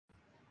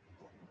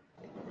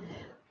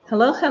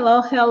Hello,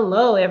 hello,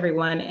 hello,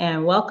 everyone,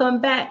 and welcome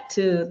back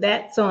to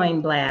That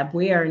Sewing Blab.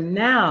 We are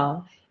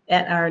now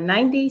at our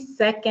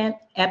 92nd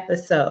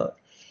episode.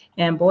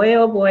 And boy,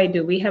 oh boy,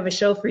 do we have a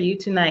show for you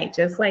tonight.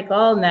 Just like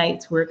all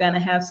nights, we're going to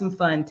have some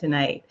fun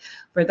tonight.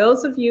 For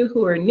those of you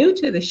who are new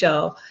to the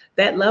show,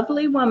 that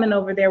lovely woman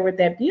over there with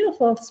that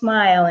beautiful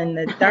smile and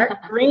the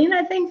dark green,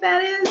 I think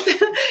that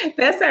is,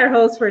 that's our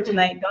host for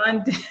tonight,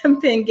 Dawn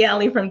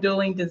Pengelly from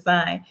Duelling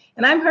Design.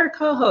 And I'm her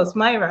co-host,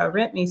 Myra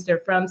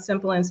Rentmeester from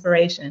Simple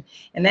Inspiration.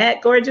 And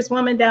that gorgeous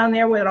woman down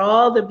there with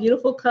all the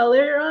beautiful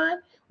color on,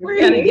 we're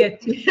going to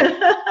get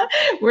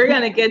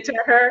to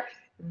her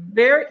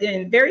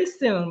very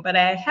soon, but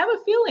I have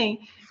a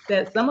feeling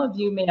that some of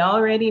you may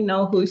already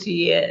know who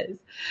she is.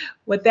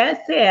 With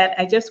that said,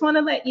 I just want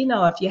to let you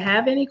know, if you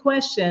have any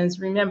questions,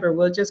 remember,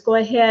 we'll just go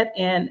ahead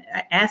and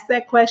ask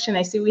that question.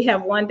 I see we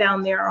have one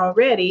down there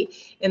already.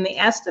 In the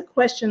Ask the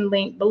Question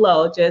link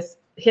below, just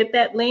hit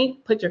that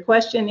link, put your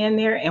question in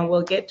there, and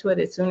we'll get to it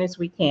as soon as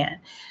we can.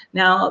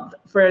 Now,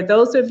 for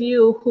those of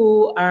you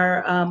who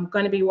are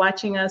going to be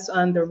watching us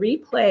on the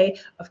replay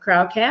of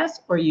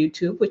Crowdcast or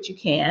YouTube, which you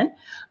can,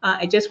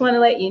 I just want to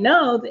let you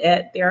know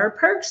that there are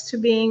perks to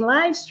being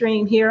live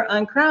streamed here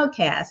on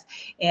Crowdcast.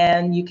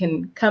 And you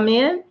can come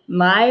in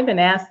live and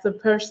ask the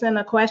person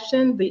a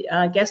question, the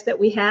guest that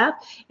we have,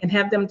 and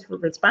have them to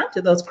respond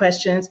to those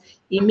questions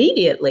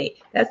immediately.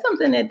 That's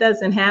something that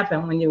doesn't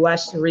happen when you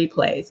watch the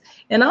replays.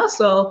 And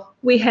also,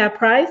 we have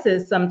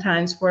prizes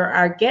sometimes for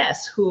our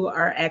guests who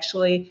are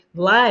actually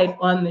live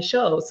on the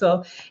show.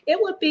 So it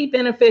would be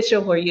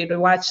beneficial for you to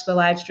watch the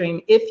live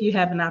stream if you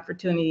have an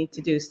opportunity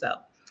to do so.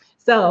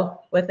 So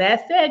with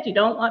that said, you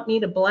don't want me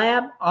to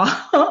blab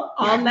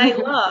all night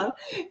long.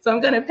 So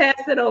I'm going to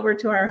pass it over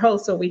to our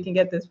host so we can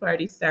get this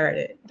party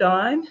started.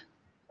 Dawn?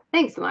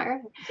 Thanks,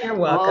 Myra. You're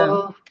welcome.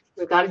 Well,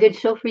 we've got a good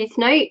show for you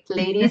tonight,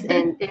 ladies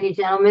and any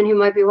gentlemen who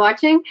might be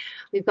watching.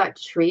 We've got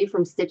Tree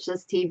from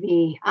Stitchless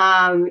TV.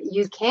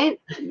 You can't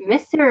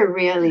miss her,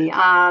 really,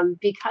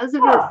 because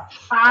of her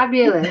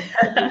fabulous,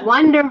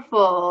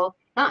 wonderful,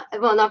 not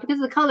because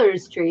of the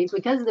colors, Tree,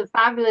 because of the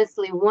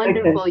fabulously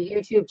wonderful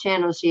YouTube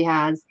channel she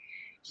has.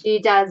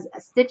 She does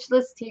a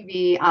Stitchless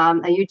TV,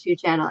 a YouTube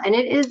channel, and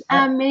it is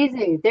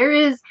amazing. There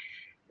is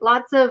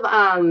lots of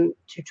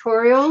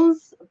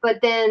tutorials,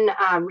 but then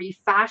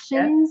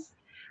refashions.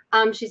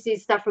 She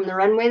sees stuff from the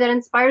runway that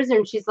inspires her,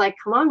 and she's like,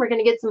 come on, we're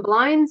going to get some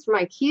blinds from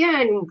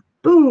IKEA, and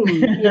boom,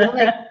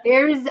 like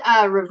there's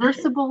a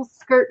reversible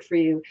skirt for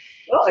you.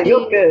 Oh,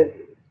 you're good.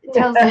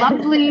 Tells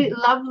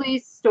lovely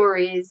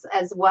stories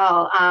as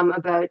well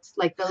about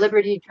like the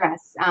Liberty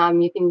dress.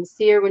 You can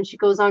see her when she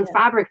goes on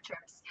fabric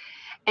trips.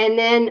 And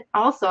then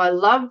also I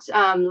loved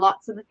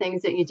lots of the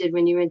things that you did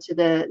when you went to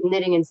the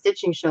knitting and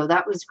stitching show.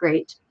 That was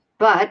great.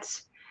 But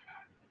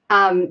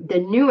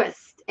the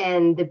newest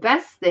and the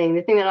best thing,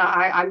 the thing that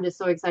I'm just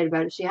so excited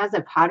about it, she has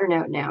a pattern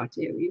out now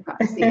too. You've got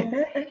to see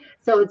it.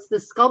 So it's the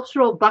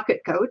sculptural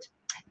bucket coat,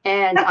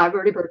 and I've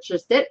already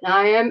purchased it.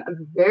 I am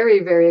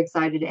very, very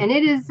excited. And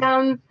it is,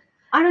 I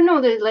don't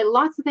know, there's like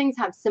lots of things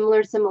have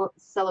similar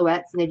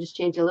silhouettes and they just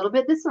change a little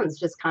bit. This one's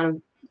just kind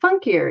of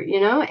funkier,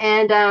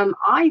 and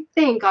I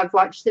think I've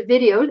watched the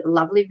video, a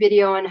lovely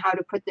video on how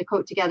to put the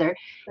coat together.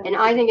 And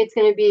I think it's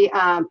going to be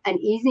an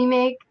easy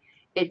make.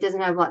 It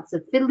doesn't have lots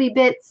of fiddly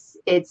bits.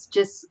 It's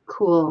just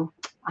cool,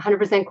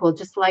 100% cool,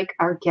 just like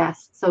our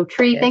guest. So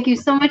Tree, thank you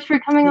so much for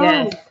coming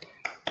on.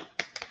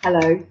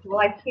 Hello. Do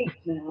I speak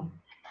now?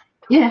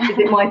 Yeah. Is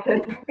it my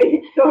turn to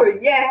speak? Sorry.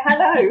 Yeah.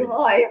 Hello.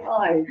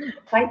 Hi.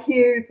 Thank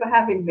you for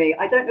having me.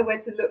 I don't know where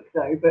to look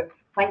though, but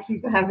thank you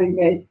for having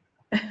me.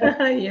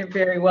 You're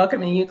very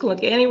welcome, and you can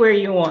look anywhere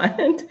you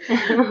want.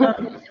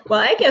 Well,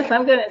 I guess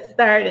I'm going to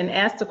start and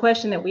ask the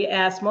question that we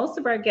ask most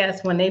of our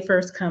guests when they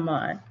first come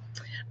on.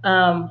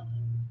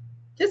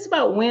 Just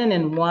about when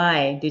and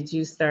why did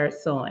you start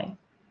sewing?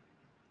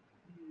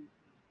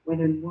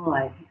 When and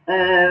why?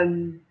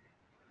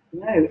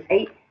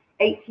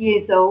 8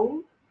 years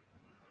old.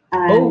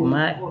 Oh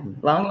my,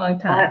 long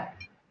time.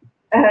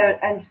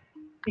 And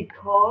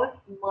because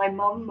my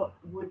mum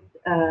was,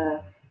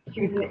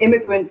 she was an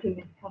immigrant in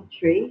this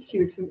country. She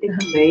was from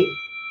Italy.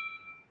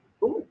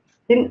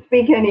 Didn't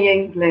speak any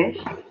English,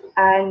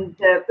 and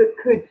but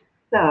could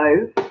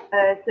sew.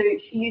 So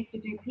she used to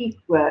do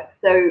piecework.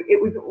 So it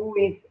was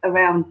always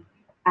around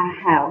our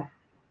house,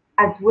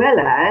 as well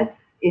as,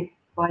 if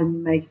I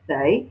may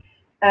say,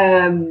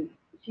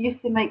 she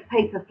used to make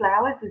paper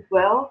flowers as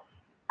well.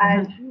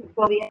 And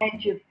by the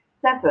age of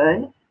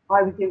 7,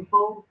 I was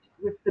involved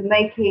with the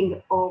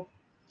making of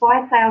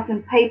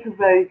 5,000 paper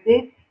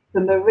roses for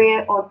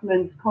Maria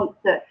Osmond's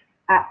concert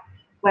at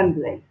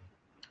Wembley.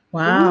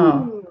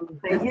 Wow.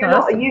 So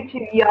are you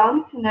too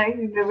young to know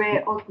who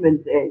Maria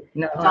Osmond is?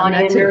 No,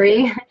 Donnie and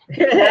Marie.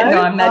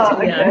 No, I'm not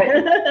too young.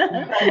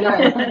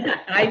 Okay.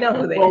 I know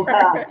who they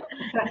are.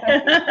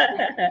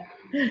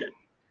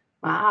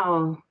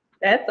 Wow.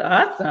 That's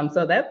awesome.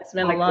 So that's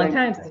been a long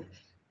time.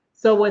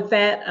 So with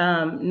that,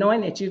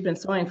 knowing that you've been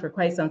sewing for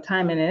quite some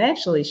time, and it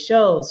actually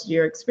shows,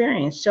 your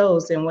experience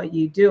shows in what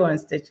you do on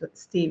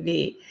Stitchless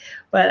TV.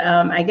 But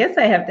I guess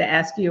I have to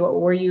ask you,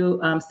 were you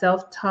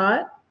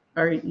self-taught,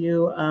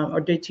 or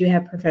did you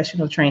have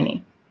professional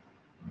training?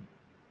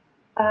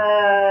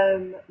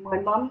 My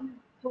mum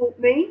taught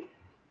me.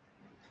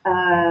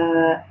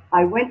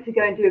 I went to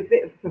go and do a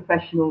bit of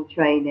professional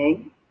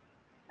training,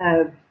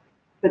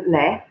 but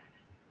left.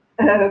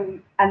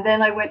 And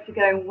then I went to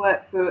go and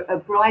work for a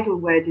bridal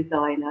wear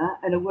designer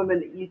and a woman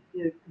that used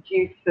to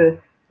produce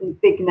for some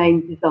big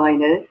name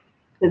designers.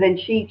 So then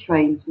she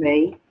trained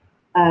me.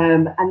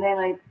 And then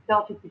I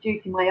started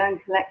producing my own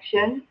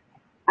collection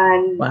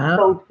and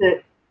sold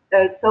to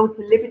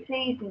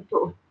Liberties and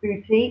sort of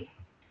boutiques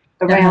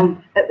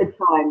around at the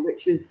time,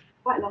 which was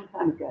quite a long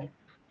time ago.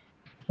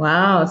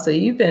 Wow, so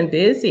you've been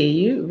busy.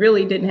 You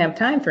really didn't have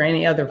time for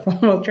any other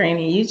formal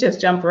training. You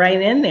just jumped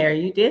right in there.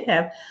 You did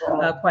have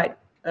quite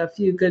a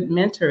few good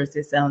mentors,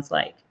 it sounds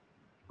like.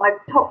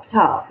 I've topped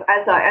up.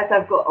 As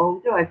I've got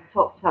older, I've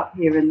topped up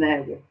here and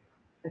there with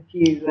a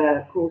few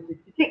courses,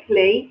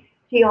 particularly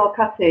TR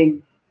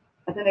cutting.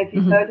 I don't know if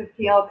you've heard of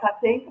TR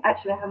cutting.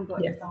 Actually, I haven't got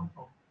an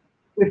example.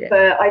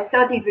 I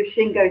studied with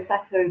Shingo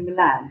Sato in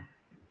Milan.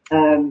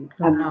 And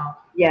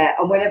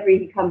whenever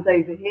he comes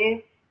over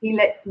here, he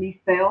lets me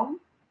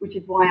film, which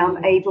is why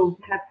I'm able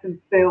to have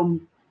some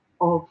film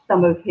of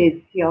some of his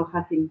TR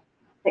cutting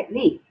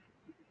techniques.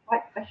 It's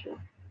quite special.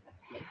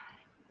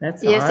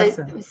 That's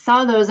awesome. I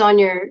saw those on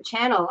your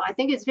channel. I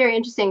think it's very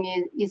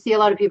interesting. You see a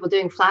lot of people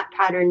doing flat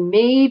pattern,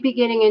 maybe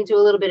getting into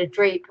a little bit of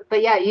drape.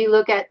 But yeah, you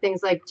look at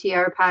things like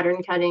TR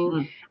pattern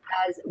cutting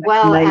as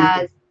well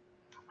as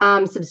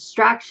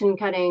subtraction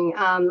cutting.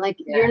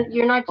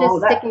 You're not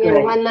just sticking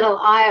in one little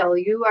aisle.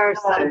 You are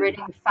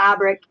celebrating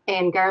fabric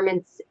and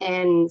garments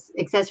and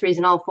accessories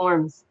in all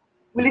forms.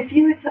 Well,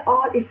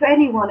 if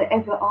anyone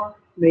ever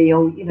asks me,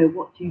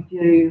 what do you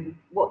do?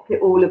 What's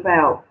it all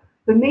about?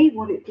 For me,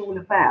 what it's all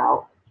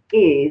about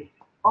is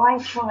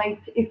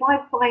if I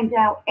find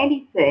out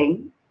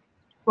anything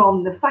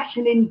from the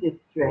fashion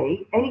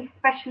industry, any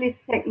specialist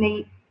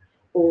techniques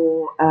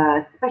or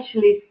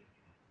specialist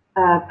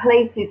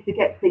places to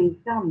get things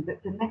done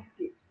that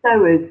domestic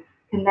sewers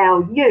can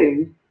now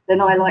use,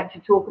 then I like to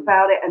talk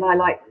about it and I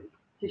like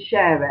to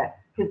share it,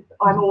 because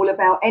I'm all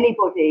about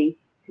anybody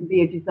can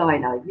be a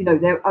designer,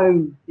 their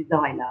own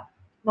designer,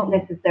 not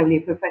necessarily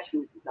a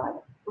professional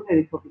designer, although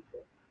they probably do.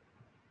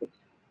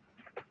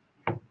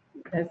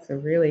 That's a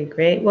really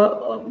great.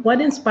 Well,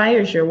 what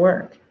inspires your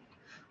work?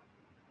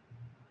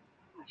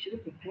 I should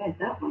have prepared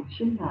that one,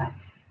 shouldn't I?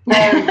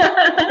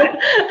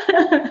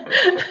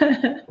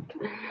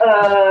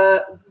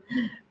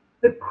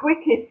 The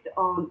quickest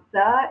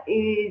answer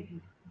is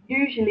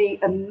usually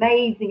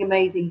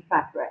amazing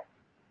fabric.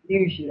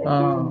 Usually,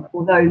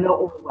 although not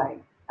always,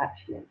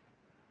 actually.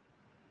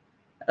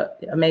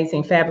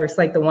 Amazing fabrics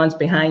like the ones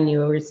behind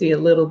you, we see a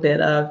little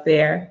bit of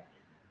there.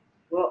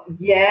 Well,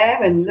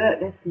 yeah, and look,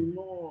 there's some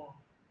more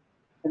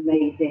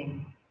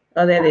amazing.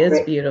 Oh, that fabric.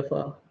 is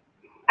beautiful.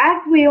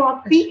 As we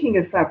are speaking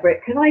of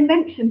fabric, can I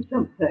mention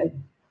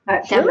something?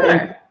 Actually?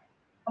 Sure.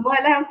 Am I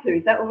allowed to?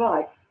 Is that all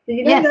right? So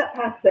you know that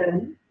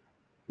pattern?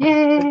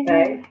 Yay!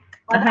 Okay.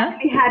 I've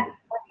actually had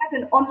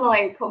an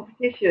online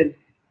competition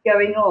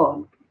going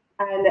on,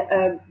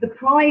 and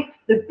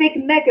the big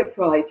mega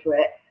prize for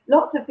it.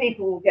 Lots of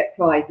people will get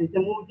prizes,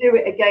 and we'll do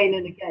it again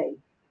and again.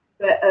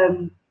 But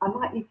I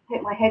might need to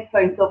take my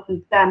headphones off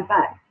and stand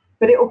back.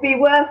 But it will be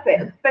worth it,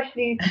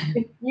 especially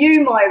if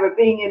you, Myra,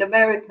 being in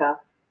America.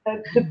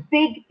 The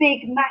big,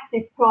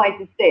 massive prize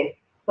is this.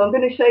 So I'm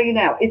going to show you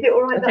now. Is it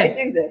all right that I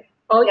do this?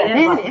 Oh,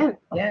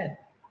 yeah.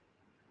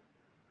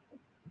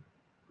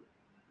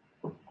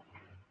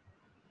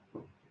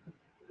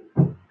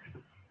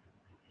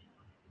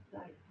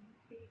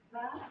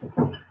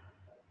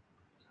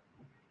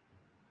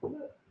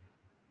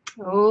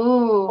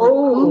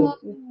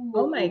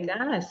 Oh my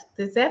gosh.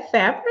 Is that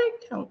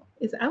fabric?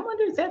 I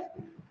wonder, is that?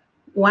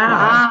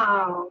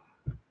 Wow.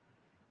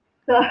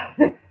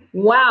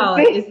 Wow.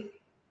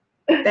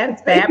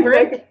 That's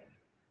fabric?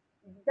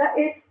 That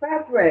is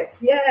fabric,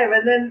 yeah.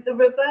 And then the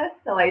reverse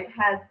side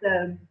has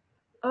the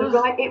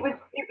right. It was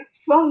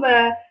from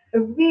a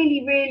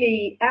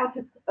really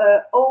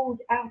old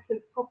out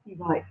of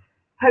copyright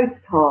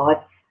postcard,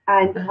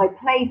 and I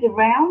played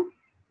around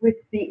with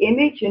the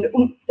image and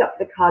oomphed up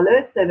the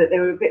colours so that they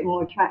were a bit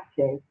more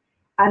attractive.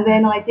 And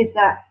then I did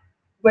that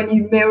when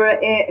you mirror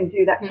it and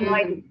do that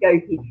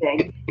kaleidoscopy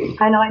thing,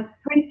 and I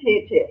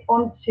printed it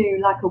onto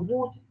like a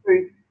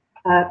waterproof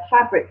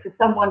fabric for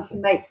someone to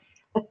make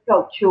a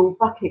sculptural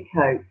bucket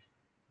coat.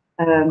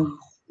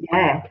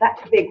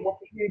 That's a big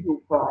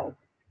Whoppadoodle prize.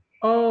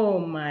 Oh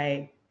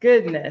my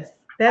goodness,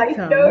 that's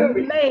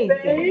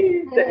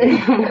amazing.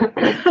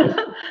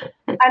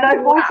 And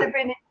I've also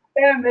been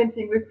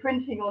experimenting with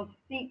printing on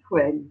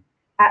sequin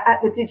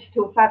at the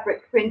digital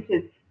fabric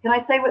printers. Can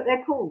I say what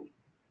they're called?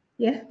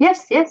 Yeah.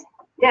 Yes.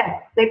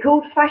 Yeah, they're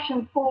called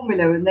Fashion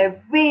Formula, and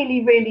they're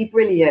really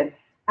brilliant.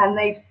 And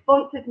they've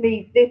sponsored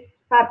me this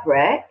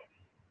fabric.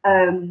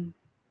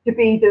 to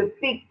be the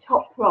big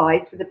top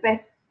prize for the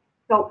best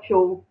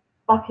sculptural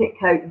bucket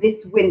coat this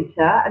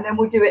winter, and then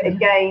we'll do it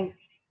again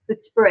for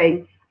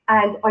spring.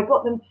 And I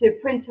got them to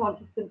print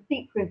onto some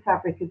sequin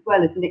fabric as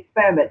well as an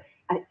experiment,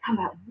 and it's come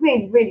out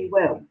really, really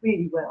well,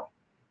 really well.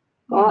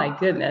 Oh my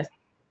goodness.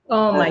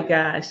 Oh my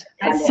gosh.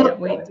 I can't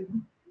wait.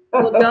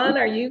 Well, Dawn,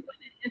 are you going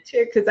to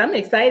enter? Because I'm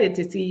excited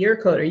to see your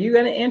coat. Are you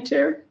going to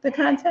enter the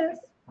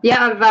contest?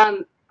 Yeah,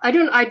 I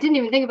didn't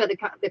even think about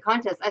the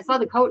contest. I saw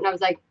the coat and I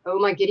was like, oh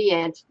my giddy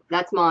aunt,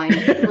 that's mine.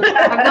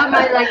 I've got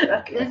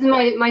my this is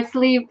my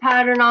sleeve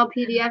pattern all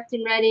PDF'd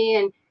and ready,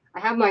 and I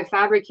have my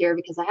fabric here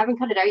because I haven't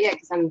cut it out yet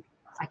because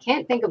I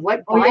can't think of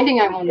what binding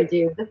I want to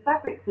do. The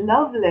fabric's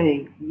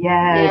lovely.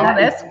 Yeah,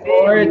 that's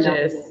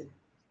gorgeous.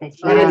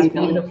 It's really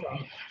beautiful.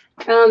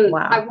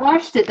 Wow. I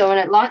washed it though, and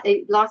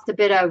it lost a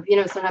bit of,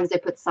 sometimes I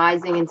put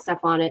sizing and stuff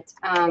on it.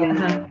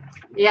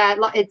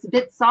 It's a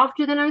bit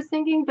softer than I was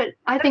thinking, but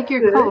I think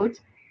your coat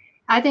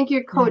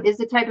is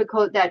the type of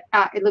coat that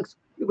it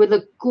would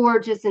look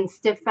gorgeous in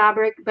stiff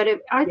fabric, but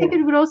I think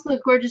it would also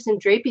look gorgeous in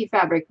drapey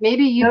fabric.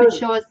 Maybe you could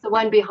show us the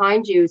one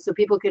behind you so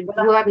people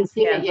who haven't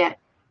seen it yet.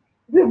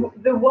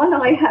 The one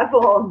I have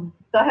on,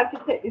 so I have to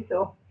take this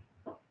off.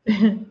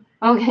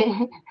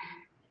 Okay.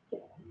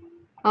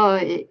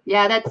 Oh,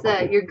 yeah, that's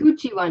your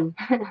Gucci one.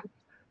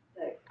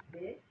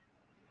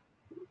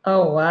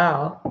 Oh,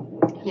 wow.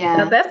 Yeah.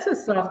 Now that's a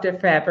softer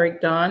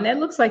fabric, Dawn. That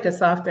looks like a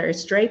softer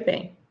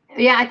draping.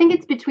 Yeah, I think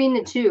it's between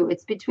the two.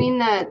 It's between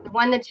the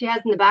one that she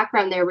has in the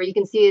background there, where you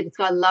can see it's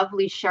got a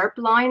lovely sharp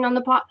line on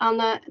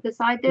the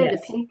side there,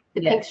 yes.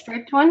 the pink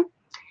striped one.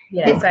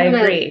 Yes, I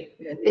agree.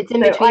 It's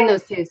in between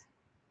those two.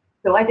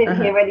 So I didn't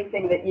hear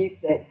anything that you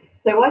said.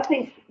 So I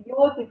think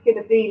yours is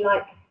going to be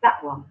like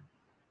that one.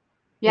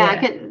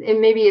 Yeah, it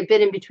may be a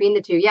bit in between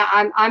the two. Yeah,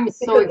 I'm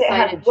so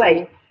excited. It has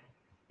weight.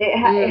 It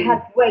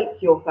has weight,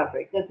 your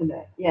fabric, doesn't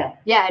it? Yeah.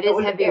 Yeah, it is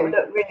heavier. It will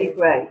look really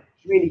great,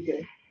 really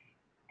good.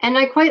 And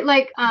I quite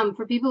like,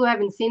 for people who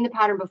haven't seen the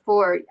pattern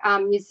before,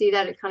 you see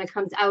that it kind of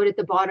comes out at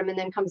the bottom and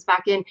then comes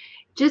back in.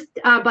 Just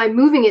by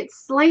moving it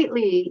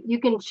slightly, you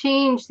can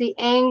change the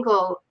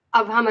angle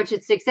of how much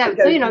it sticks out.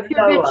 So, if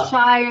you're a bit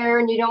shyer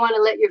and you don't want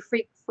to let your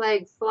freak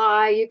flag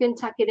fly, you can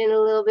tuck it in a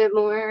little bit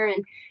more.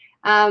 And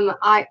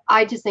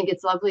I just think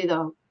it's lovely,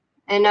 though.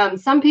 And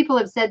some people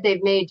have said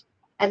they've made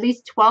at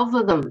least 12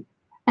 of them.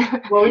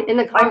 Well, in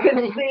the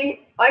comments.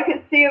 I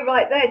can see her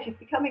right there. She's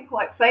becoming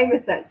quite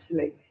famous,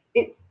 actually.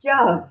 It's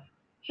just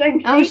shame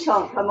she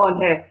can't come on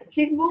here.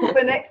 She's more of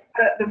an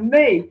expert than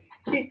me.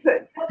 She's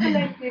put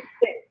double-ended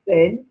sticks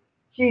in.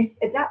 She's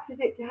adapted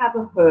it to have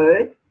a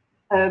hood.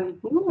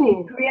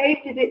 She's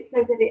created it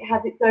so that it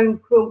has its own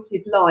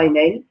quilted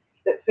lining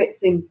that fits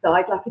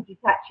inside, like a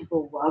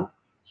detachable one.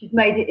 She's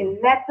made it in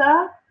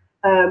leather,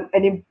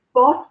 an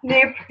embossed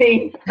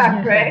neoprene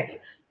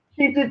fabric.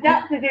 She's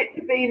adapted it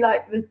to be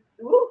like the,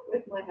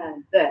 where's my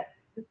hand? There.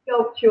 The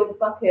sculptural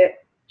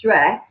bucket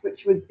dress,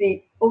 which was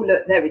the,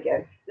 there we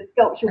go. The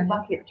sculptural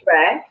bucket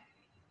dress.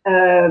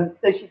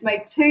 So she's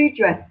made 2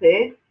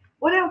 dresses.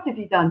 What else have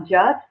you done,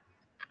 Judd?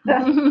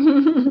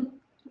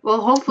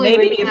 Well, hopefully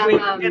maybe if we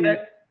can.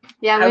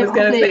 Yeah, I was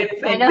going to say the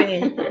same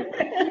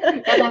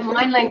thing. And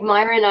mine, like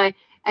Myra and I.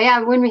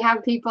 Yeah, when we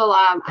have people,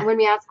 when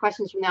we ask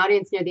questions from the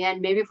audience near the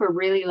end, maybe if we're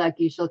really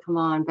lucky, she'll come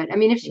on. But I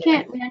mean, if she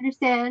can't, we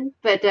understand.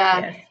 But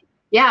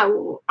yeah,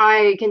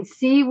 I can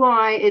see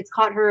why it's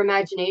caught her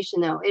imagination,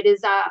 though. It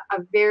is a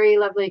very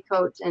lovely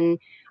coat, and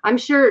I'm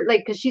sure,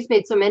 like, because she's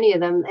made so many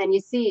of them, and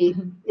you see,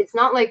 it's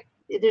not like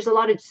there's a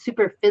lot of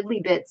super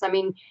fiddly bits. I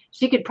mean,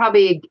 she could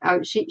probably,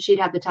 she'd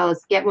have to tell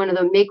us,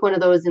 make one of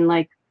those in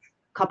like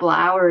a couple of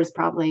hours,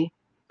 probably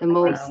the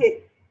most.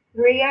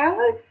 3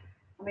 hours.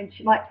 I mean,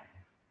 she might.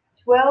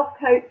 12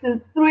 coats and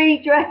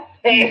 3 dresses.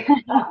 I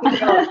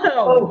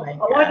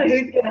wonder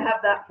who's going to have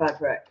that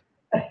fabric.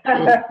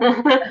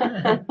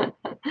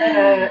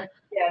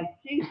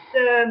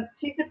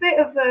 She's a bit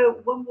of a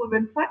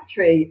one-woman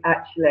factory,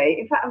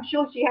 actually. In fact, I'm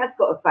sure she has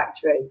got a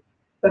factory,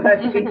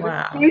 but she's been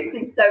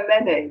producing so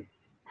many.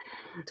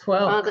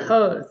 12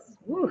 coats.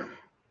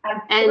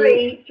 And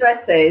 3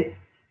 dresses.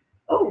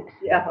 Oh,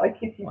 yeah, I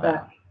kiss you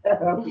back.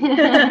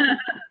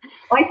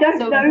 I don't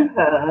know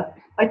her.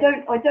 I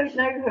don't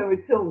know her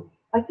at all.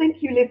 I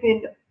think you live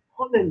in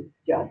Holland,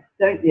 Judd,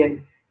 don't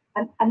you?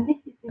 And this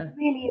is the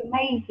really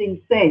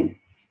amazing thing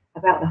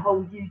about the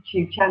whole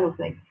YouTube channel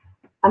thing.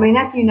 I mean,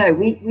 as you know,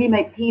 we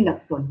make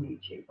peanuts on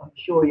YouTube. I'm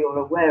sure you're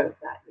aware of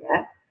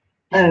that,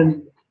 yeah?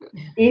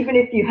 Even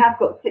if you have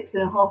got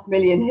 6.5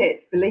 million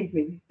hits, believe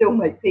me, you still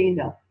make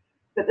peanuts.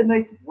 But the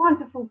most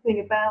wonderful thing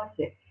about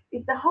it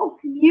is the whole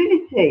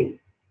community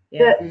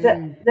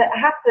that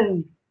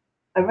happens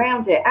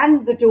around it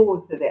and the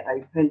doors that it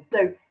opens.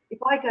 So if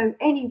I go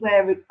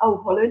anywhere with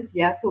Holland,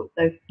 I thought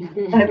so.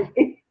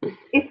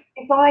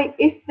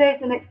 If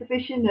there's an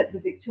exhibition at the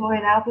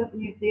Victorian Albert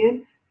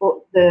Museum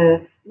or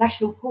the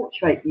National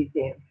Portrait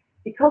Museum,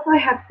 because I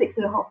have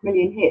 6.5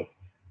 million hits,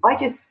 I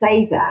just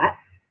say that,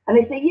 and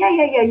they say, yeah,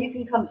 you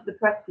can come to the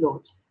press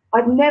launch.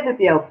 I'd never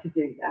be able to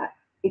do that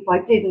if I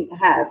didn't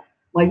have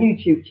my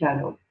YouTube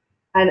channel.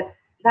 And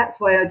that's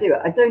why I do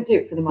it. I don't do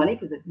it for the money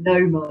because there's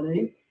no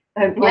money.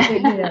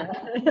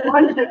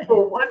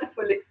 Wonderful,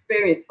 wonderful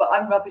experience, but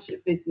I'm rubbish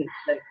at business,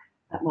 so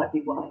that might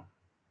be why.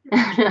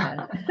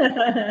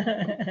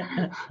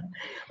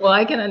 Well,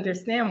 I can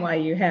understand why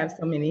you have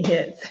so many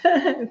hits.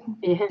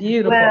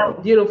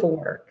 Beautiful, beautiful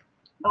work.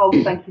 Oh,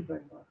 thank you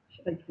very much.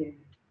 Thank you.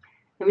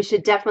 And we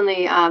should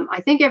definitely, I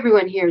think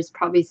everyone here has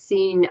probably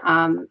seen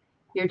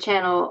your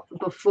channel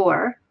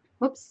before.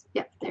 Whoops,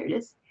 yeah, there it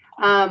is.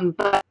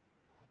 But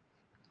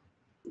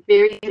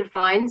very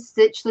defined,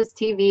 Stitchless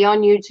TV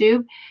on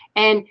YouTube.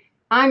 And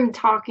I'm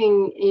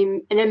talking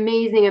in an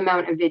amazing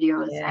amount of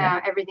videos,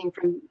 everything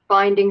from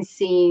binding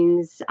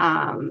scenes.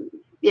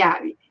 Yeah,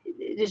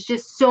 there's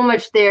just so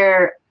much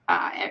there.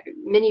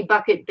 Mini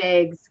bucket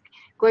bags,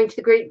 going to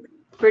the Great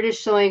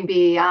British Sewing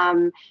Bee.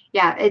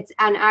 Yeah, it's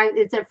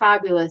a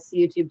fabulous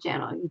YouTube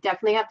channel. You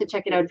definitely have to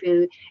check it out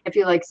if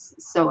you like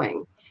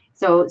sewing.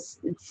 So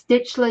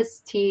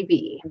Stitchless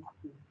TV.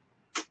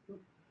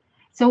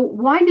 So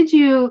why did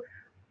you,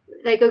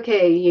 like,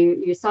 okay,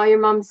 you saw your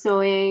mom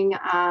sewing.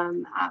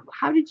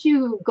 How did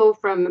you go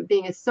from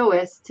being a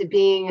sewist to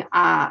being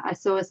a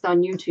sewist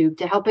on YouTube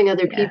to helping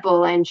other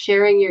people and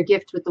sharing your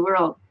gift with the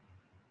world?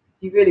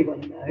 You really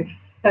want to know?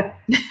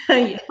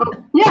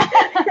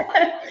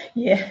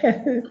 Yes.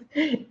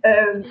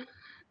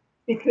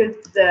 Because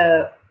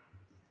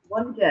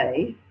one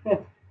day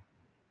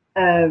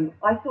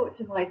I thought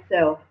to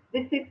myself,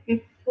 this is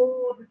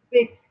before the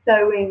big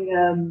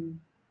sewing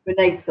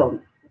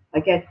renaissance, I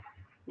guess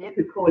you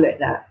could call it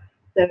that.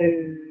 So,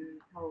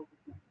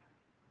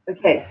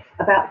 okay,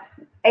 about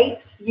 8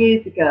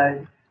 years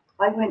ago,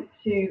 I went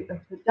to a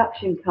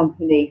production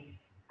company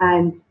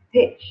and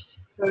pitched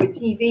for a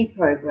TV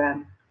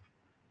program.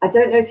 I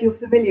don't know if you're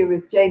familiar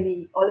with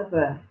Jamie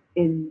Oliver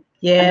in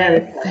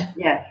America.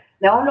 Yeah.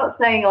 Now, I'm not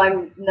saying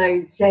I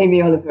know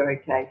Jamie Oliver,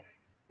 okay,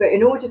 but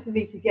in order for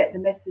me to get the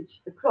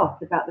message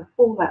across about the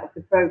format of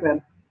the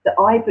program that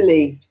I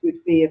believed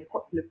would be a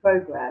popular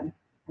program,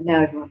 and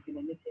now everyone's going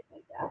to miss it, no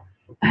doubt.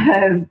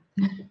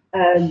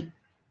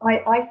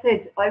 I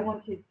said I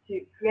wanted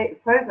to create a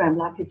program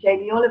like a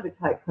Jamie Oliver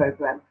type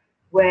program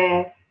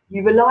where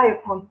you rely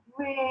upon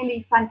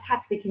really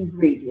fantastic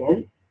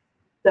ingredients.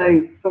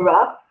 So for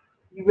us,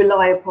 you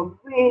rely upon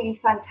really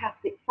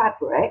fantastic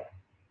fabric,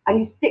 and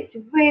you stick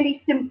to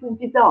really simple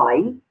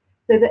designs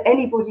so that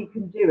anybody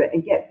can do it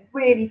and get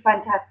really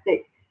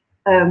fantastic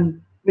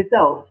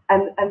results.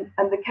 And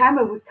the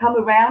camera would come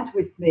around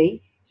with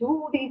me to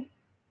all these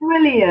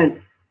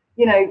brilliant,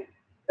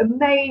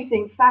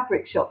 amazing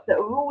fabric shops that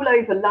are all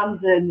over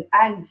London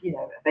and,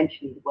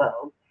 eventually the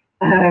world.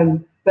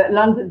 But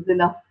London's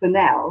enough for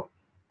now.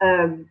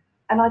 And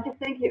I just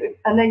think it was,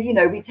 and then,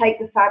 we take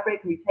the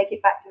fabric and we take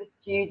it back to the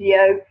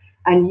studio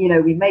and,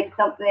 we make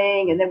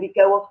something and then we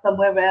go off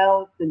somewhere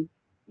else and,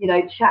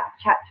 chat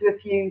to a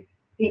few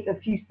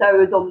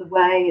sewers on the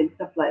way and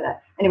stuff like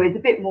that. Anyway, there's a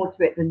bit more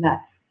to it than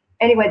that.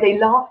 Anyway, they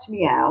laughed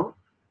me out.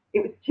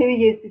 It was 2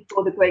 years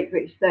before the Great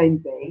British Sewing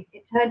Bee.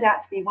 It turned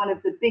out to be one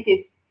of the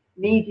biggest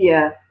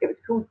media. It was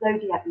called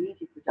Zodiac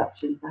Media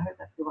Productions. I hope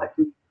that's the right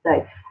thing to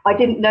say. I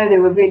didn't know they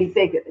were really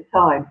big at the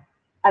time.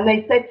 And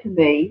they said to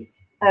me,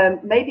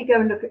 maybe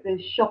go and look at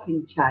the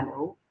shopping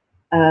channel.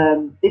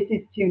 This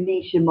is too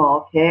niche a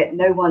market.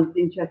 No one's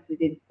interested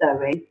in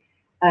sewing.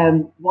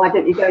 Why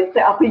don't you go and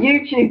set up a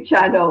YouTube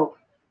channel?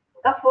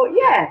 I thought,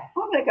 yeah,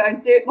 I'm going to go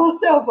and do it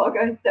myself. I'll go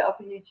and set up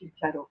a YouTube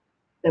channel.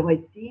 So I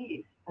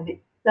did. And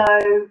it's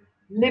so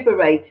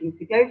liberating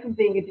to go from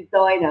being a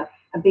designer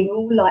and being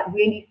all like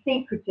really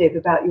secretive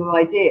about your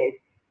ideas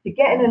to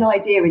getting an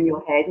idea in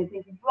your head and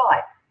thinking,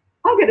 right,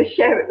 I'm going to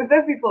share it with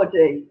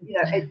everybody.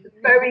 It's a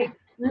very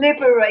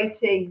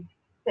liberating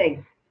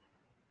thing.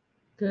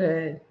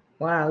 Good.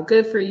 Wow.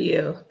 Good for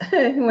you.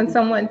 When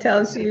someone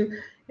tells you,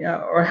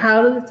 or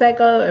how does that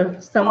go?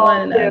 If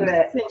someone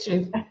sends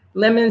you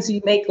lemons,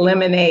 you make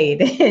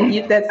lemonade.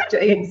 And that's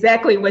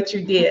exactly what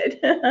you did.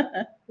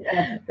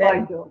 Yeah,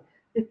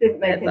 just didn't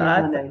make any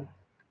money.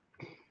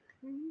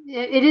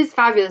 It is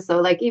fabulous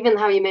though. Like even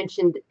how you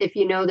mentioned, if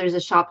there's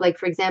a shop, like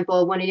for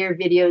example, one of your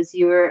videos,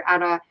 you were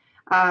at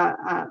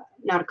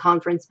not a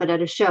conference, but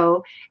at a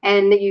show,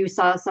 and you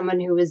saw someone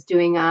who was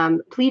doing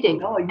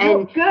pleating. Oh,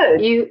 you're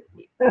good.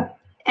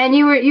 And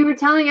you were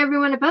telling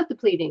everyone about the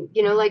pleating.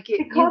 Like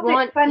you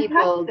want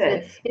people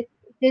to.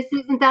 This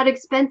isn't that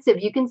expensive.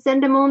 You can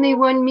send them only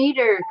 1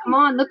 meter. Come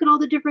on, look at all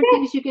the different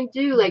things you can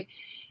do. Like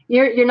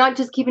you're not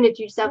just keeping it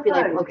to yourself. You're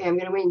like, okay, I'm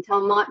gonna wait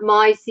until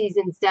my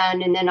season's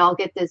done, and then I'll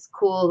get this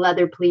cool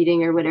leather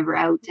pleating or whatever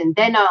out, and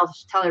then I'll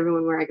tell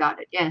everyone where I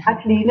got it. Yeah.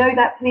 Actually,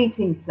 that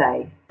pleating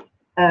play.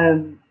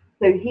 So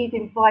he's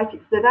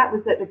invited. So that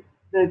was at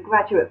the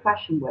Graduate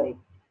Fashion Week.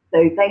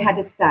 So they had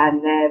a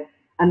stand there,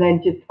 and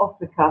then just off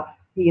the cuff,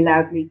 he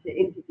allowed me to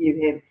interview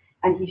him,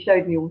 and he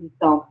showed me all his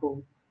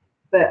samples.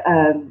 But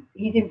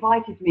he's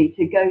invited me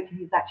to go to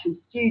his actual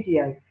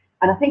studio,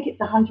 and I think it's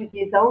 100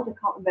 years old. I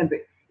can't remember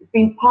it. It's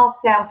been passed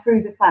down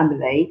through the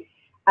family,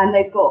 and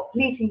they've got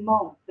pleating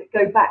molds that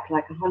go back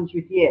like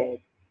 100 years.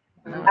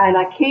 And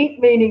I keep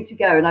meaning to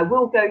go, and I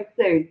will go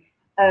soon.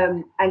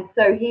 And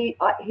so he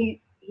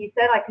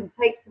said I can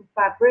take some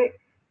fabric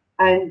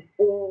and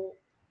all.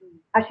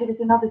 Actually, there's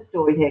another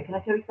story here. Can I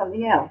tell you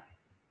something else?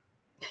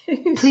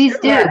 Please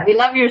do. Yeah. We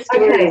love your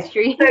stories,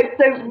 Tree.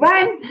 So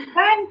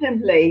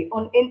randomly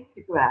on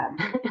Instagram,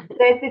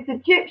 there's this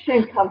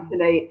Egyptian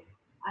company,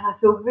 and I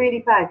feel really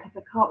bad because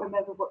I can't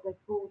remember what they're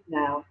called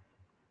now.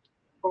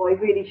 Oh, I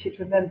really should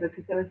remember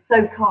because they were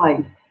so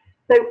kind.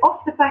 So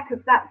off the back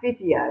of that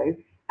video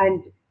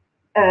and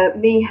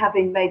me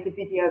having made the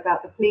video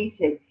about the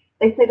pleating,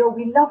 they said, oh,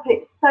 we love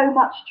it so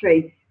much,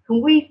 Tree.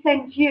 Can we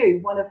send you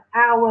one of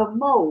our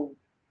molds?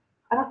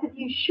 And I said,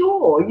 you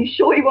sure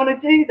you want to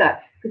do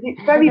that? Because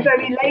it's very,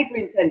 very labour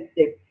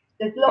intensive.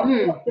 There's lots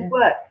of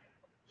work.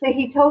 So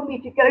he told me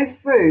to go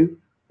through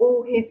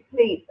all his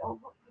pleats. Oh,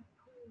 what's it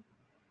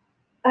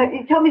called?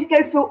 He told me to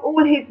go through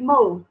all his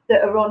molds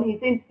that are on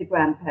his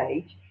Instagram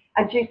page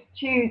and just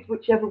choose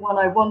whichever one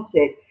I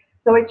wanted.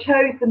 So I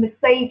chose the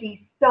Mercedes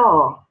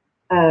Star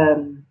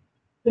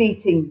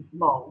pleating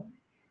mold.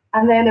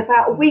 And then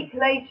about a week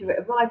later,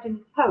 it arrived in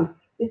the post.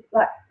 This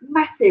like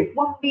massive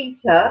 1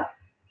 metre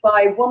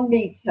by 1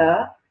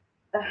 metre,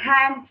 a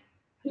hand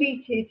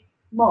pleated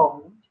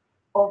mold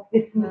of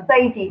this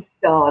Mercedes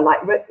Star, like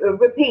a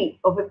repeat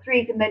of a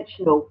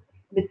 3-dimensional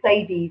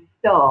Mercedes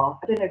Star.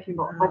 I don't know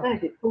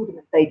if it's called a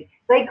Mercedes.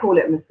 They call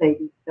it a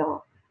Mercedes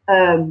Star.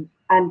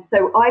 And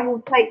so I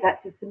will take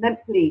that to cement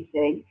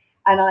pleating,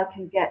 and I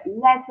can get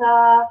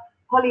leather,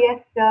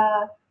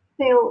 polyester,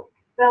 silk,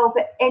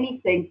 velvet,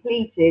 anything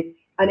pleated,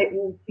 and it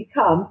will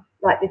become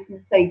like this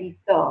Mercedes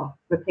Star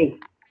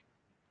repeat.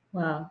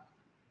 Wow.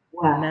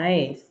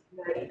 Nice.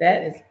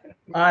 That is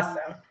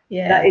awesome.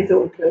 Yeah. That is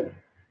awesome.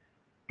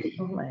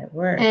 Oh my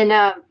word. And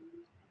I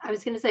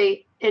was going to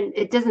say, and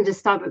it doesn't just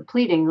stop at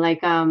pleating.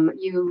 Like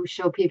you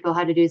show people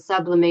how to do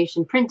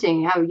sublimation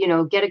printing, how,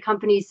 get a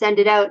company, send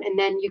it out, and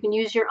then you can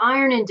use your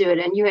iron and do it.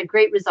 And you had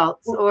great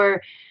results.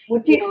 Or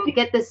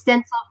get the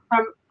stencil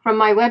from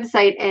my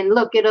website and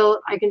look,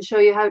 I can show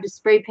you how to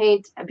spray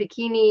paint a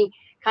bikini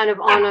kind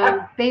of on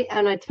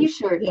a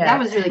t-shirt. Yeah. That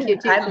was really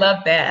cute too. I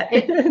love that.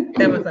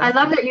 I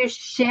love that you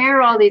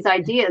share all these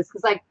ideas,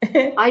 because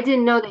I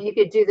didn't know that you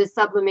could do the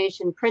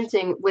sublimation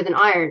printing with an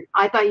iron.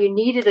 I thought you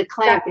needed a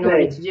clamp in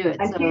order to do it.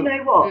 And do you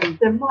know what?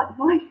 So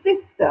my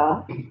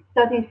sister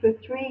studied for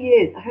 3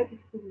 years. I hope this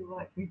is the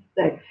right thing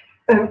to say.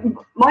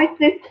 My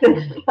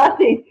sister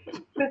studied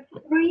for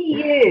 3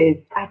 years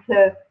at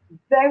a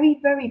very,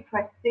 very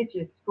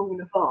prestigious school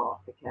of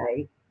art,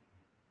 okay?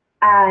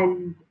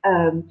 And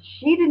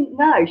she didn't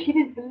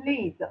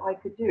believe that I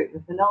could do it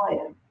with an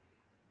iron.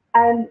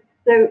 And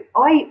so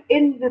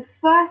in the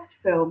first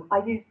film,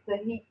 I used the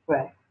heat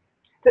press.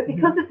 But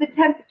because of the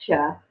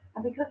temperature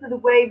and because of the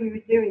way we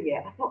were doing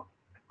it, I thought,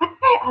 I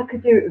bet I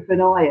could do it with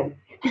an iron.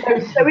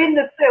 So in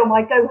the film,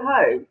 I go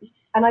home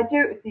and I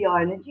do it with the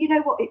iron. And you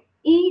know what? It's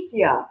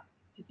easier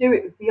to do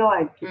it with the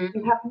iron.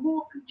 You have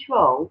more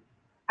control,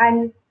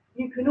 and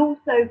you can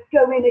also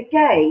go in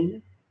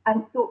again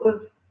and sort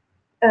of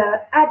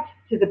add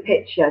to the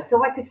picture.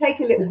 So I could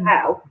take a little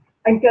house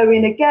and go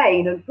in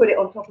again and put it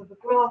on top of a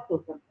grass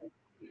or something.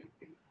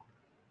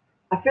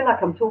 I feel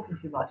like I'm talking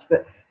too much,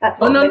 but that's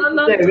what I'm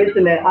meant to do,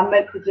 isn't it? I'm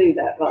meant to do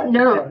that, right?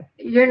 No,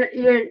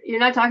 you're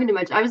not talking too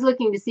much. I was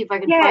looking to see if I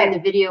can find the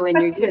video in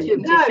your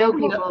YouTube to show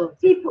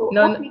people.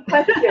 Ask me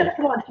questions.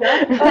 Come on,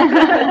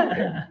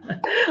 Joe.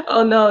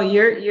 Oh no,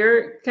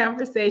 your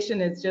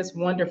conversation is just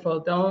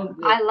wonderful.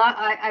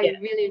 I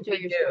really enjoy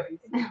your stories.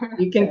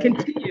 You can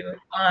continue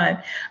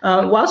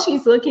on. While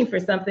she's looking for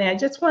something, I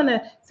just want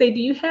to say, do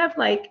you have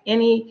like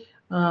any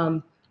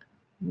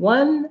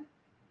one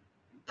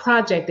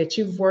project that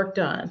you've worked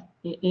on?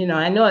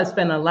 I know it's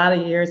been a lot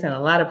of years and a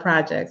lot of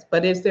projects,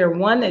 but is there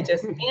one that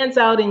just stands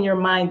out in your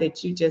mind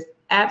that you just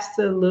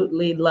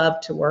absolutely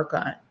love to work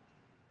on?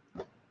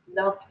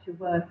 Love to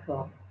work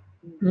on?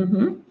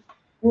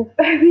 Well,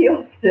 very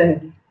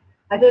often.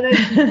 I don't know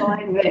if you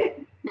find this,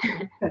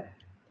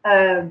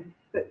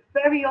 but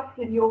very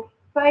often your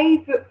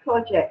favourite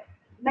project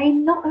may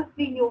not have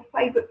been your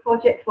favourite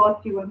project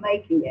whilst you were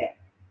making it,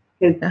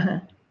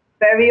 because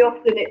very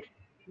often it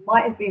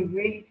might have been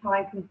really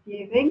time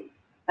consuming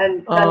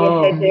and done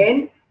your head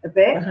in a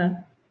bit.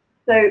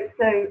 So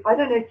I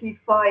don't know if you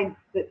find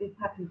that this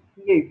happens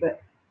to you,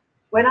 but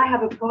when I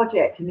have a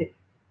project and it's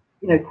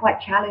quite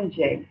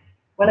challenging,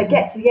 when I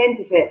get to the end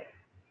of it,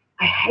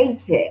 I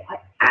hate it. I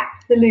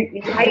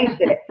absolutely hate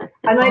it,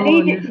 and I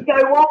need it to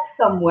go off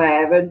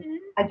somewhere and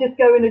just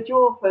go in a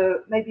drawer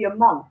for maybe a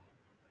month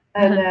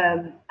and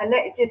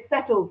let it just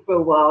settle for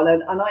a while,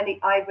 and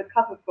I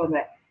recover from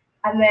it,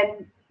 and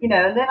then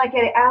and then I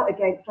get it out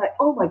again. It's like,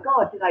 oh my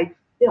God, did I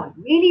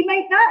really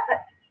make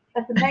that?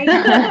 That's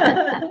amazing.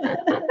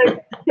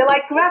 So shall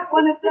I grab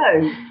one of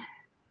those?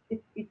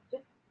 It's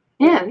just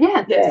yeah,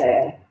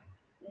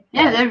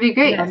 that'd be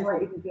great. Yeah, I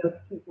might even be able to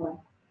keep one.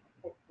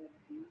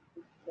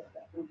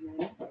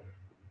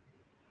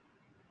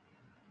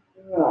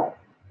 Right.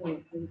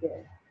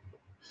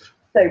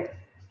 So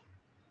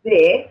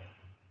this,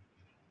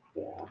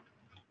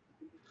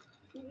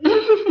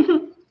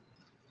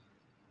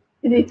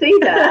 Did you see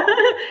that?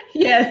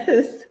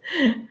 Yes.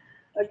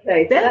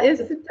 Okay. So That is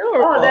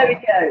adorable. Oh, there we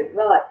go.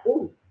 Right.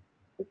 Ooh.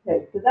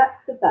 Okay. So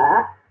that's the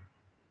back.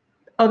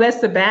 Oh, that's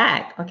the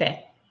back.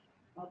 Okay.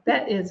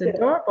 That is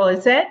adorable.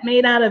 Is that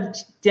made out of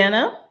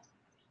denim?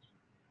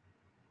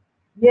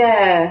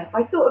 Yeah.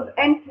 I sort of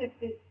entered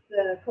this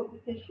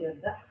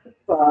competition. That's the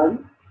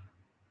front.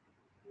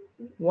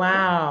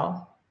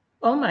 Wow.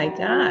 Oh my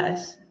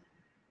gosh.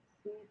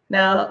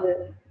 Now,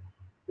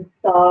 the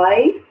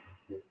side,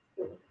 this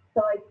sort of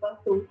side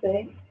bustle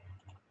thing,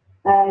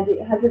 and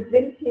it has a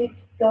vintage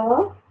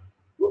scarf.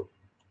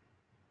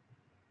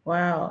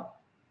 wow.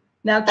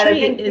 Now,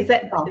 Tree, is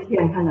that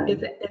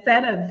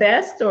a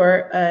vest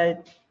or a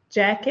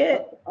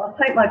jacket? I'll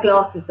take my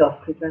glasses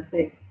off because I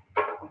think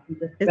I can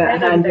just Is that a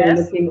handle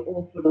vest? looking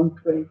awful on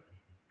screen.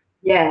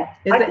 Yeah,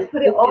 I can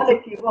put it on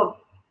if you want.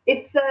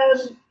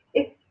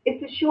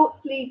 It's a short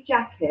sleeve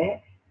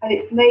jacket, and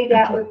it's made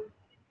out of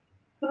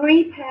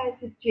 3 pairs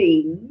of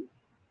jeans.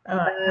 Oh,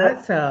 I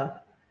thought so.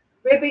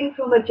 Ribbing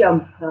from a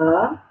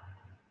jumper,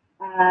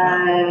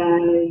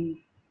 and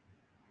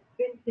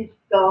vintage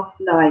scarf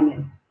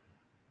lining.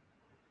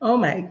 Oh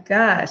my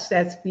gosh,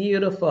 that's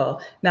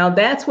beautiful. Now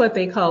that's what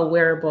they call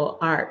wearable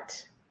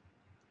art.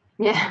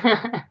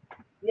 Yeah.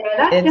 Yeah,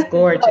 that's It's just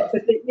gorgeous.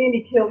 Because it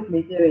nearly kills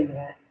me doing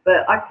it,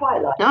 but I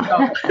quite like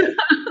it.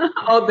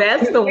 Oh,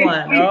 that's the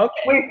one.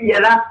 Okay. Yeah,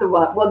 that's the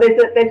one. Well,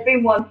 there's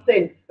been one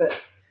since, but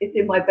it's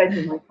in my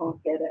bedroom. I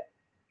can't get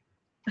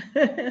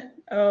it.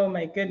 Oh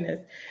my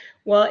goodness.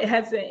 Well, it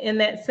has in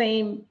that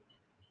same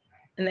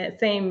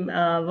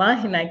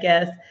line, I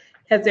guess.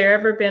 Has there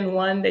ever been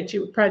one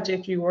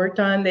project you worked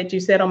on that you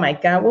said, "Oh my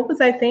God, what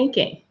was I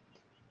thinking?"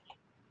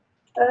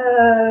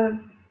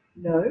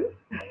 No.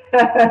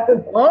 Oh.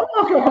 What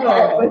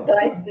was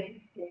I thinking?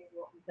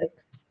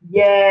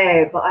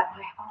 Yeah, but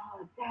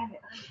oh damn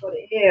it, I've got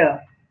it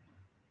here.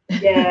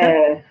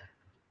 Yeah.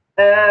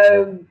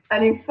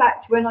 And in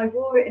fact, when I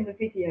wore it in the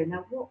video,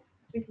 now what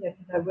video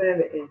did I wear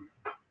it in?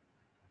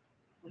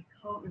 I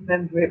can't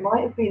remember. It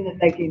might have been the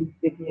leggings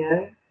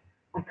video.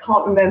 I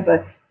can't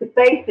remember. So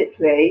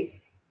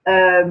basically,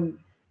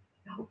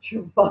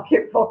 ultra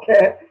bucket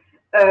pocket,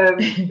 but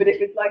it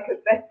was like a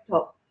vest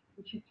top,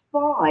 which is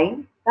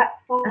fine. That's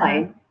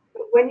fine.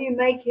 But when you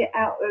make it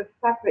out of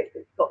fabric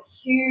that's got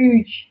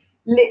huge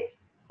lips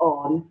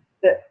on,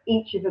 that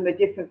each of them are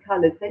different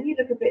colours, then you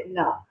look a bit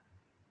nuts.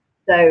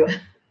 So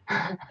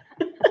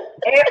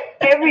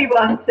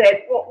everyone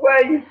said, "What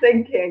were you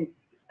thinking?"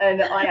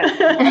 And I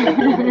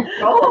actually,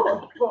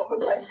 "Oh, what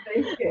was I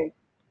thinking?"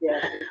 Yeah.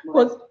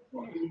 Well,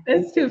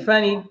 that's too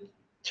funny.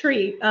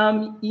 Tree,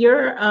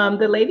 you're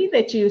the lady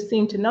that you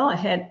seem to know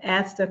had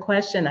asked a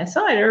question. I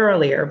saw it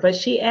earlier, but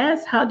she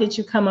asked, "How did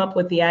you come up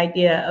with the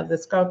idea of the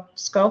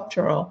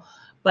sculptural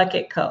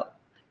bucket coat?"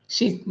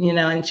 She,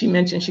 and she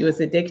mentioned she was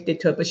addicted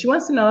to it, but she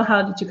wants to know,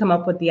 how did you come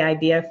up with the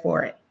idea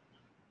for it?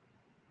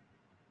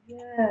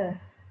 Yeah,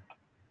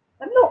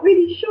 I'm not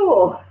really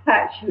sure,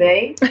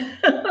 actually.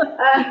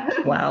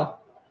 Wow.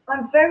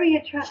 I'm very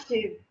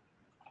attracted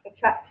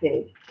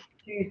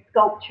to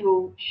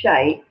sculptural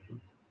shapes,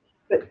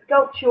 but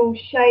sculptural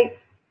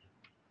shapes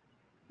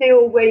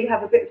still where you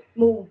have a bit of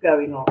small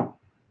going on.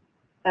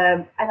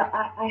 And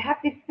I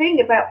have this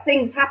thing about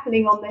things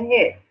happening on the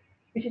hip,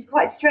 which is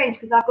quite strange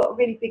because I've got a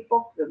really big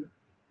bottom.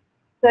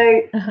 So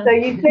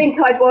you think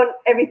I'd want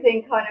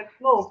everything kind of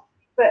small,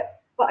 but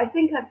I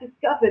think I've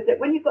discovered that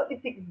when you've got this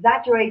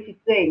exaggerated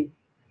thing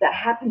that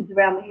happens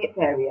around the hip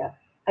area,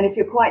 and if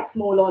you're quite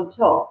small on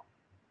top,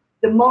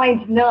 the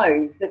mind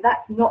knows that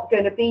that's not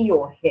going to be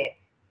your hip,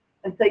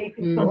 and so you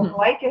can sort of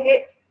hide your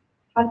hip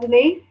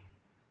underneath.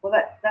 Well,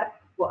 that's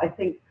what I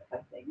think.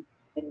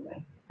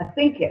 Anyway, I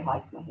think it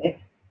hides my hip.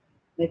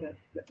 Maybe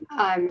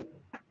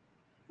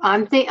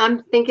I'm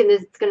thinking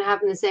this it's going to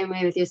happen the same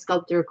way with your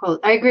sculptor coat.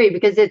 I agree,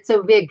 because it's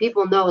so big.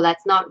 People know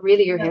that's not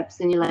really your hips,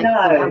 and you're like,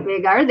 how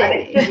big are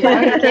they? You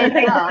can't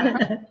tell.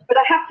 But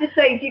I have to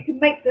say, if you can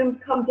make them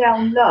come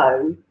down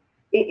low,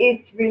 it is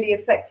really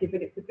effective,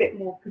 and it's a bit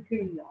more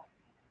cocoon-like.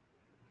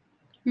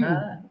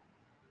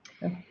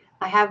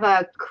 I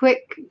have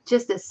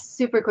just a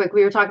super quick.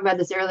 We were talking about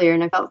this earlier,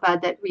 and I felt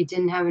bad that we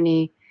didn't have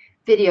any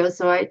videos.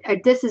 So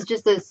this is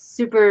just a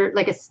super,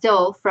 like a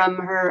still from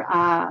her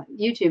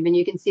YouTube, and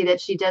you can see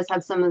that she does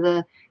have some of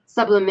the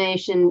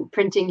sublimation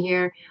printing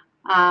here,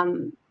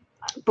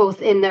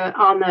 both on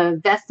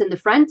the vest in the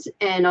front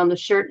and on the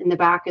shirt in the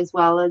back, as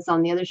well as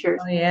on the other shirt.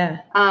 Oh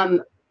yeah.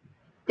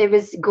 It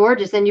was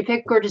gorgeous, and you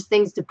picked gorgeous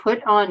things to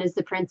put on as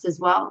the prints as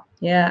well.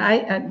 Yeah,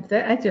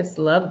 I just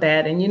love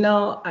that. And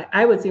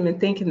I was even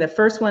thinking the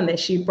first one that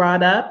she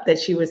brought up, that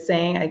she was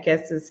saying, I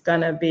guess is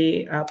going to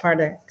be part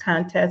of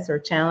contest or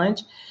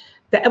challenge.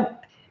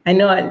 That I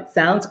know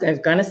it's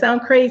going to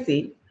sound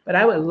crazy, but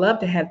I would love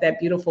to have that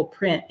beautiful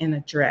print in a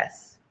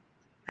dress.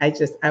 I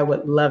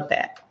would love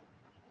that.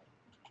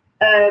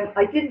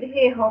 I didn't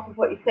hear half of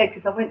what you said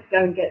because I went to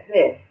go and get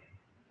this.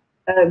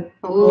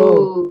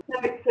 So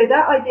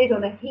that I did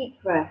on a heat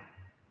press,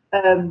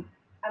 and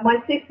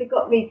my sister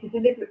got me to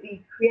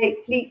deliberately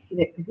create pleats in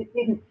it because it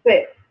didn't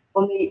fit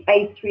on the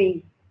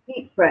A3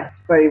 heat press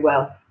very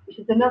well. which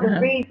is another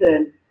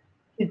reason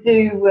to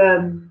do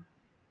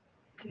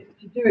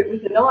it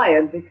with an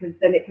iron, because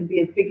then it can be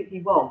as big as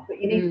you want.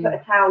 But you need to put a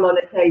towel on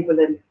a table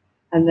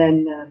and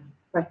then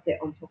press it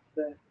on top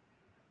of a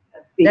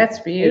big That's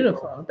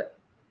beautiful. Table.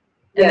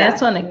 And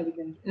that's on it.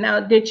 Now,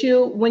 did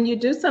you, when you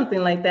do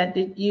something like that,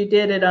 you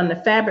did it on the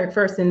fabric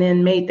first and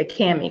then made the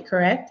cami,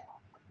 correct?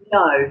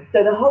 No.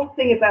 So the whole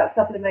thing about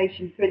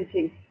sublimation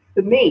printing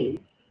for me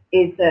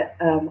is that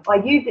I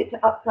use it to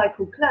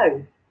upcycle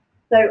clothes.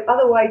 So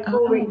otherwise,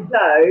 boring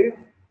clothes,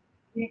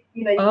 you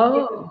know, you can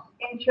give them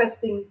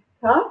interesting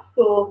cuffs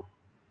or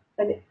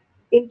an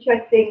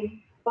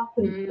interesting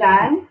button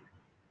stand,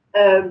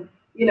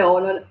 you know,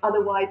 on an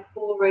otherwise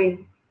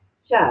boring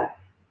shirt.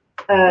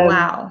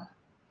 Wow.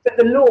 But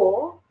the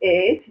law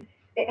is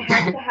it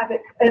has to have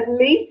at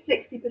least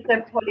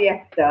 60%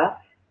 polyester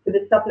for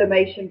the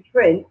sublimation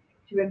print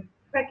to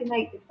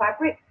impregnate the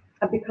fabric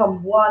and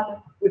become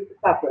one with the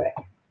fabric.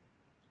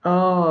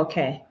 Oh,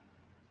 okay.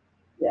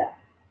 Yeah.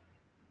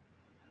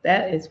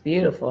 That is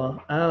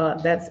beautiful. Oh,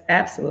 that's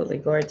absolutely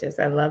gorgeous.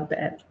 I love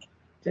that.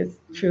 Just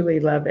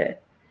truly love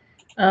it.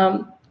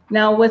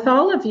 Now, with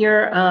all of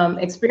your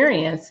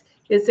experience,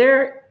 is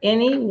there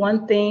any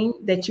one thing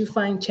that you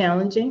find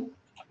challenging?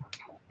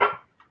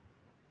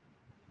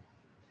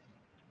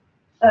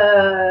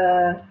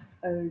 Okay.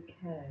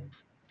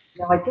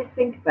 Now, I did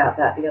think about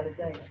that the other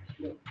day,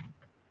 actually.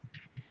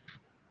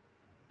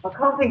 I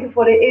can't think of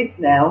what it is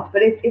now,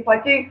 but if I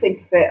do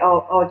think of it,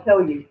 I'll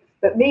tell you.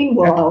 But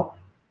meanwhile,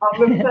 I'll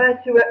refer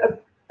to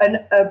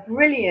a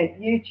brilliant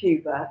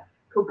YouTuber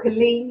called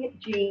Colleen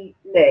G.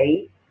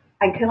 Lee.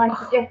 And can I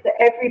suggest that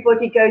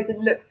everybody goes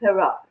and looks her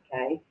up,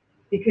 okay?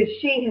 Because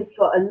she has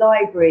got a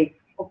library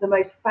of the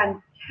most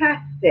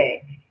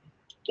fantastic,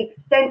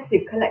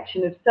 extensive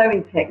collection of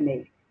sewing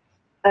techniques.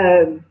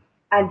 And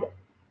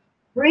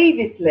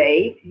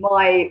previously,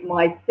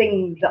 my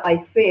things that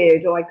I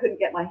feared or I couldn't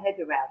get my head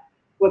around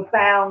were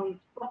bound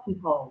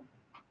buttonholes.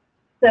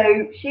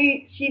 So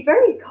she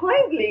very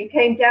kindly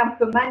came down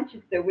from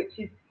Manchester, which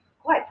is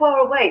quite far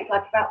away. It's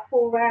like about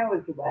 4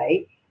 hours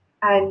away.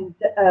 And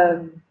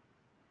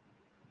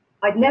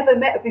I'd never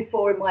met her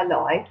before in my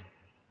life.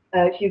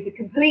 She was a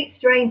complete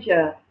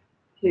stranger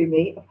to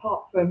me,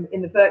 apart from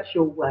in the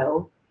virtual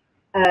world.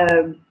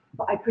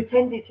 But I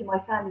pretended to my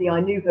family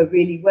I knew her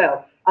really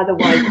well.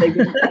 Otherwise, they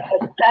wouldn't let her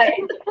stay.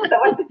 So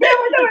I said, yeah,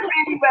 we know her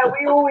really well.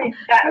 We always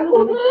chat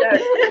all the time.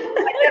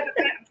 I never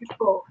met her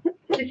before.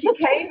 So she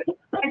came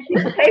and she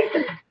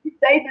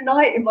stayed the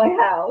night in my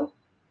house.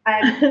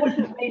 And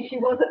fortunately, she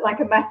wasn't like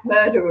a mass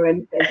murderer or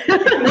anything. She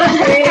was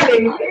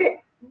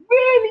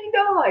really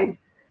nice.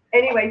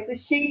 Anyway, so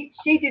she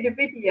did a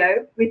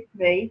video with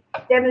me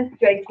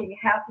demonstrating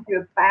how to do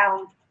a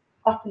bound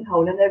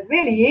buttonhole, and they're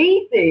really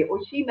easy, or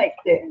she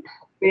makes it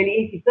really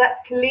easy. So that's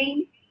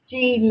Colleen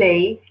G.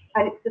 Lee,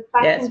 and it's the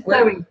fashion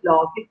sewing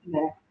blog, isn't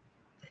it?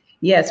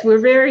 Yes, we're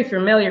very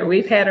familiar.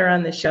 We've had her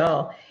on the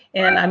show,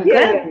 and I'm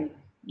glad.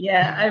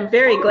 Yeah, I'm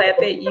very glad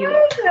that you.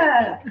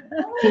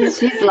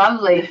 She's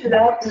lovely.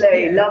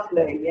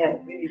 Lovely. Yeah,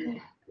 really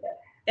nice.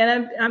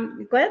 And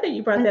I'm glad that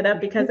you brought that up,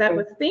 because I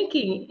was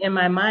thinking in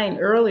my mind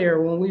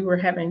earlier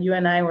when you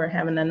and I were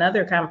having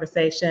another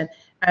conversation,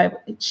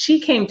 she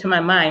came to my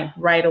mind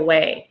right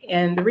away.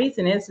 And the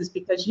reason is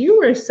because you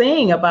were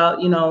saying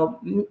about, you know,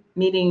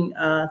 meeting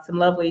some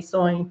lovely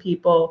sewing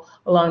people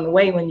along the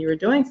way when you were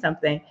doing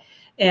something.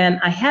 And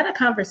I had a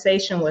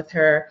conversation with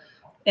her,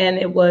 and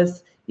it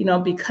was, you know,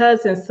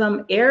 because in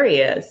some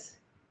areas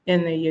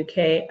in the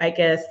UK, I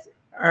guess,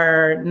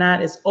 are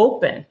not as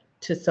open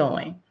to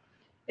sewing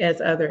as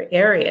other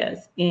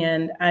areas.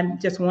 And I'm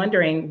just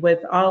wondering,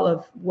 with all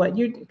of what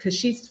because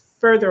she's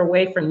further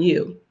away from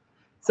you.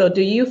 So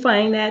do you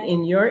find that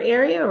in your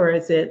area, or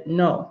is it,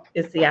 no,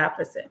 it's the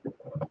opposite?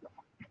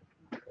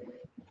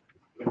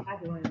 How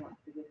do I answer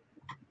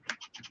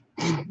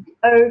this?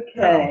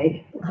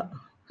 Okay.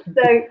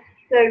 So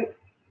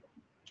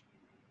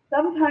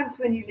sometimes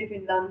when you live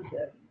in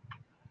London,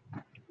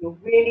 you're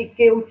really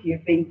guilty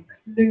of being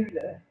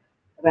clueless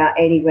about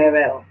anywhere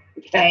else.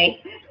 Okay,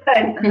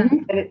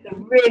 and it's a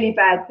really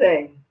bad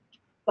thing.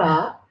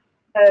 But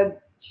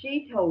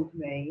she told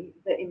me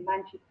that in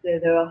Manchester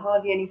there are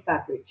hardly any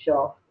fabric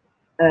shops.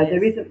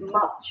 There isn't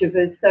much of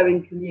a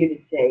sewing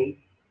community.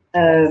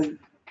 Her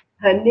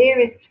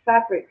nearest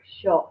fabric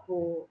shop,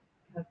 or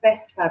her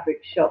best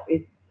fabric shop,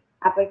 is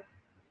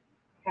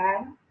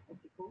Abercran.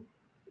 What's it called?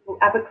 It's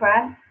called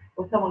Abercran,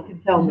 or someone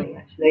can tell me.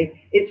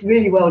 Actually, it's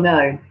really well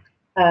known.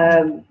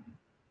 They're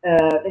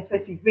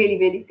supposed to be really,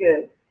 really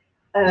good.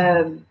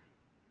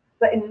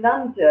 But in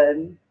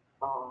London,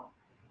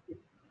 it's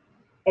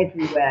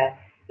everywhere.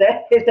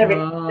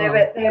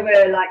 There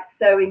were like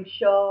sewing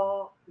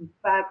shops and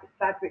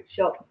fabric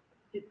shops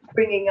just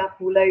springing up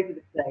all over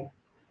the place.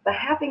 But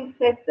having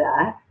said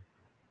that,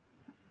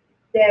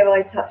 dare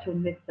I touch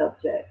on this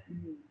subject?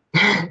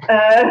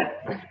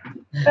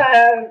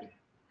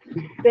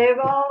 There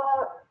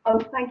are,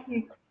 thank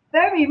you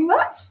very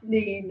much,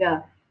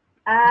 Nina.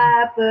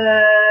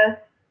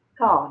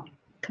 Abercran.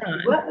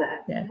 You weren't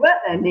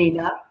there,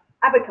 Nina.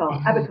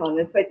 Abacon.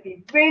 They're supposed to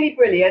be really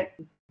brilliant,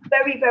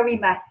 very, very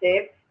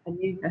massive, and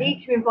you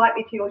need to invite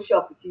me to your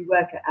shop if you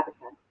work at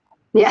Abacon.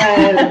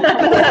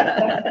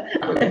 Yeah.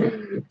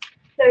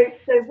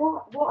 So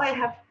what I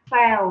have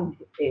found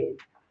is,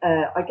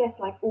 I guess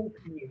like all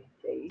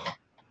communities,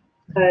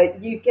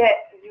 you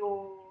get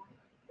your,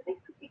 they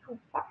could be called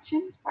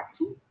factions.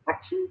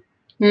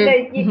 You know,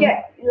 you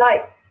get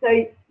like, so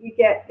you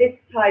get this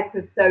type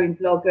of sewing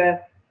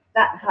blogger,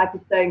 that type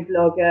of sewing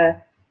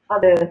blogger,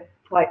 other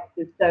types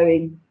of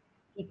sewing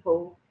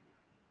people,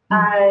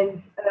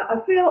 and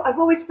I've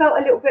always felt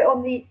a little bit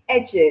on the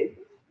edges.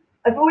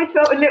 No, it's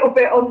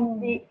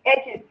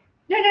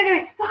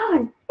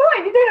fine.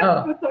 You don't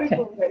have to feel sorry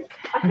for me.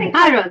 I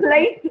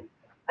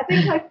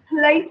think I've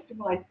placed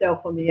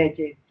myself on the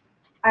edges,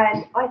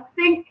 and I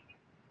think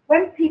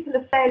when people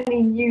are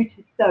fairly new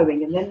to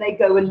sewing and then they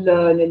go and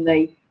learn and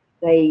they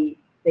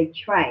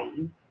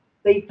train,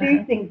 they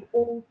do things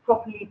all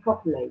properly.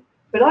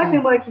 But I've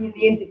been working in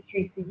the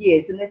industry for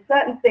years, and there's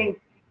certain things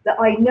that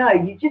I know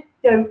you just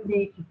don't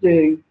need to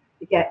do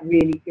to get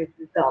really good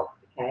results,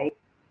 okay?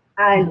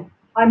 And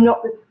I'm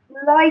not the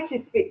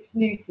slightest bit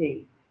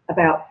snooty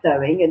about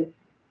sewing,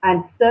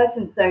 and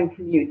certain sewing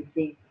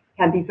communities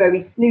can be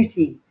very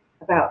snooty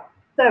about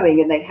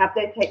sewing, and they have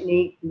their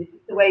techniques, and this is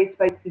the way you're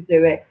supposed to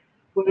do it.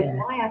 Whereas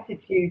my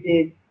attitude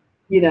is,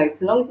 you know,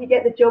 so long as you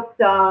get the job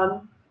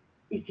done,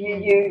 if you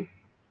use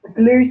a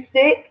glue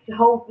stick to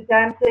hold the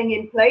damn thing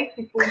in place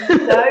before you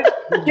sew,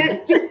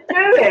 just do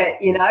it,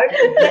 you know,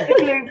 just let the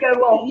glue go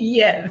off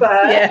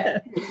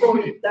first before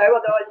you sew,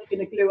 otherwise you're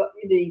going to glue up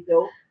your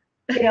needle.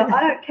 You know,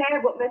 I don't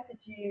care what method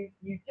you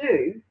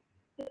do,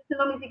 just so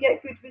long as you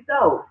get good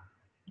results.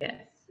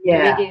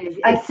 You're making it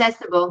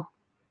accessible.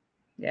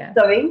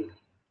 Sorry?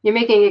 You're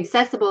making it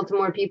accessible to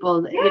more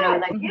people, you know,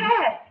 like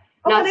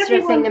not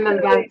stressing them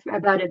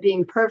about it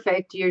being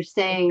perfect. You're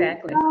saying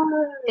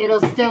it'll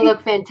still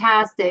look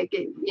fantastic.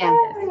 And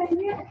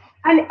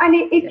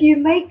if you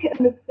make a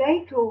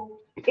mistake or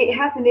it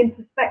has an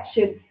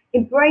imperfection,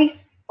 embrace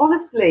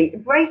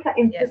that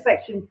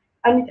imperfection,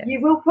 and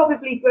you will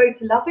probably grow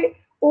to love it,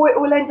 or it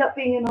will end up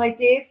being an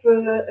idea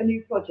for a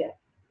new project.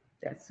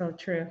 That's so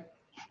true.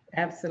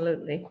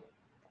 Absolutely.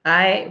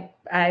 I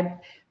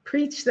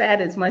preach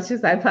that as much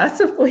as I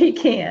possibly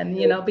can,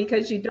 you know,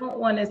 because you don't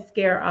want to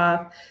scare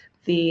off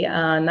the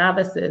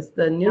novices,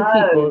 the new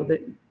people.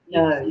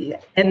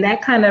 And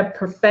that kind of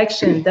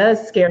perfection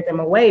does scare them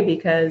away,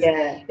 because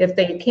if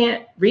they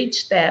can't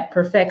reach that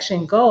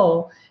perfection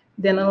goal,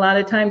 then a lot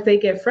of times they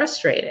get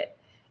frustrated.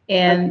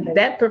 And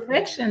that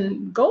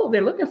perfection goal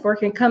they're looking for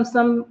can come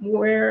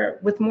somewhere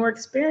with more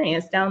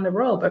experience down the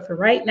road. But for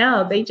right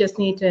now, they just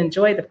need to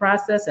enjoy the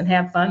process and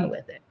have fun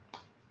with it.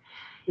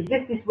 So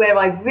this is where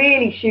I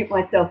really shoot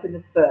myself in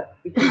the foot,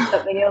 which is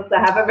something else I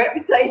have a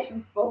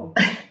reputation for.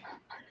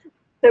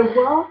 So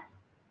whilst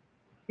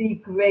the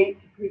Great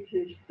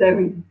British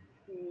Sewing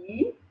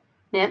Sea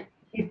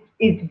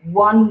is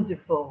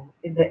wonderful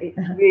in that it's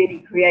really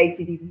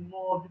created even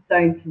more of a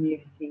sewing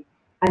community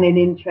and an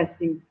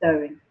interesting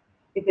sewing,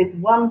 if there's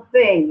one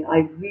thing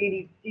I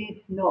really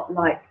did not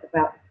like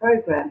about the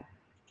program,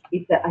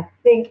 is that I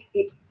think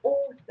it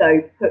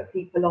also put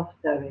people off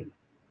sewing.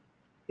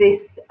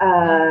 This,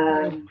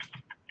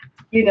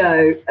 you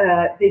know,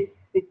 this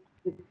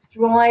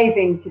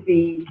striving to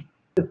be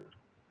the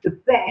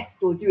best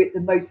or do it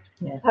the most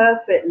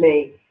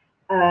perfectly.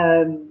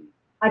 I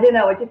don't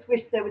know, I just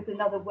wish there was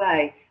another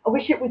way. I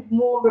wish it was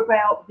more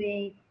about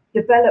the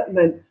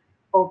development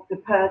of the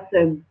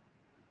person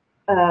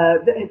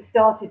that has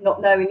started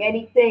not knowing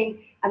anything,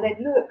 and then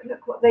look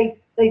what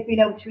they've been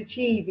able to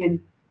achieve in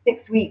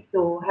 6 weeks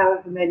or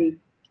however many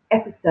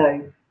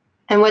episodes.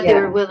 And what they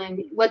were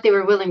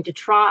willing to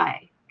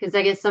try, because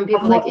I guess some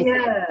people, like you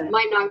said,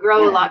 might not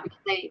grow a lot because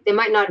they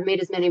might not have made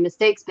as many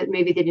mistakes, but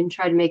maybe they didn't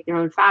try to make their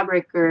own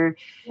fabric or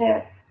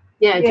do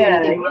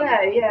anything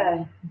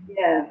wrong.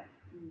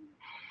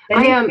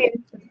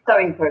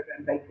 Sewing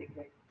program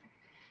basically.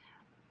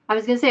 I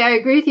was gonna say, I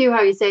agree with you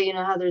how you say, you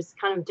know, how there's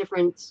kind of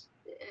different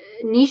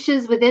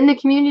niches within the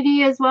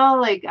community as well.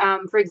 Like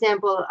for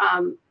example,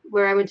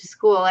 where I went to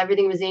school,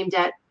 everything was aimed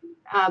at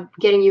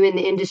getting you in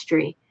the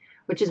industry,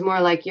 which is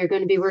more like you're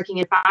going to be working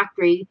in a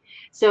factory.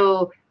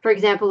 So for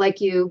example, like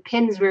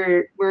pins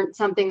weren't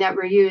something that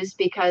were used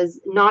because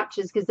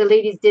notches, because the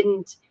ladies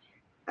didn't,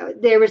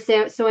 they were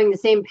sewing the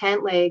same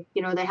pant leg,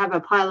 you know, they have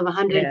a pile of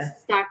 100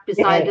 stacked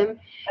beside them.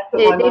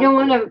 They don't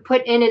want to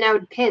put in and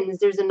out pins.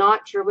 There's a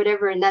notch or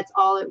whatever, and that's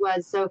all it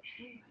was. So,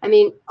 I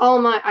mean,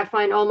 I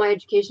find all my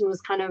education was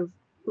kind of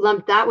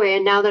lumped that way.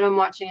 And now that I'm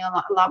watching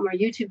a lot more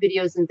YouTube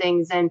videos and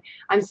things, and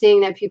I'm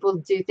seeing that people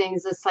do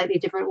things a slightly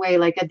different way,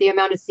 like the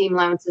amount of seam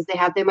allowances they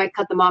have, they might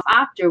cut them off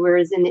after,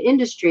 whereas in the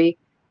industry,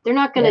 they're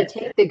not going to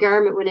take the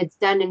garment when it's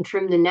done and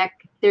trim the neck.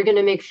 They're going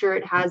to make sure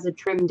it has a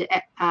trimmed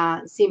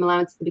seam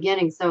allowance at the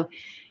beginning. So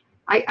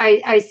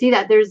I see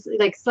that there's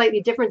like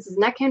slightly differences,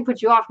 and that can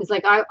put you off, because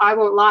like I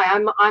won't lie,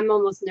 I'm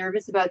almost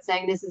nervous about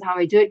saying this is how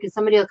I do it, because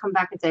somebody will come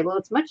back and say, well,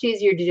 it's much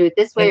easier to do it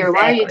this way, or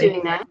why are you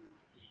doing that?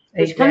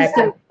 Which comes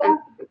to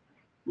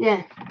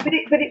Yeah. But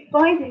it's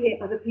finding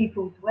it other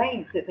people's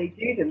ways that they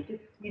do them.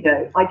 Just, you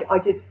know,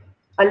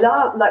 I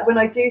love, like when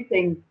I do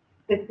things,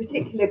 there's a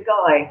particular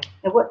guy,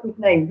 and what's his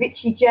name?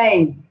 Richie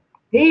James.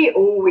 He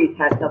always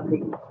has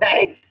something to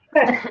say.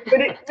 But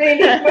it's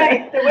really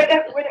great. So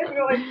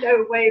whenever I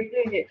show a way of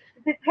doing it,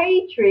 he says,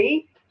 "Hey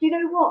Tree, do you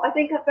know what? I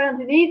think I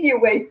found an easier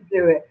way to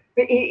do it."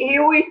 But he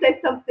always says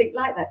something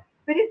like that.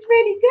 But it's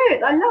really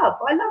good. I love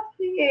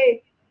to hear,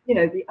 you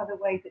know, the other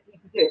ways that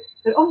people do it.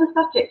 But on the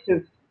subject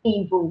of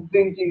evil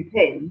voodoo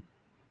pins,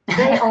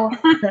 they are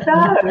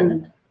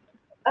so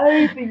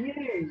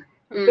overused.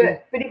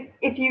 But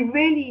if you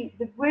really,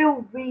 the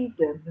real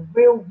reason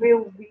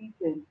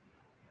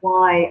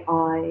why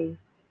I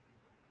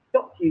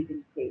stopped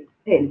using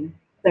pins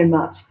so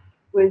much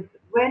was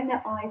when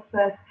I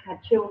first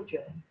had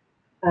children.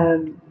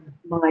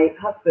 My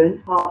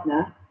husband,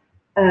 partner,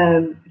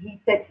 he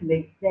said to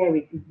me, "There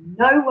is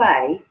no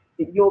way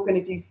that you're going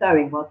to do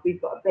sewing whilst we've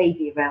got a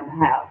baby around the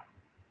house."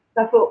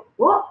 So I thought,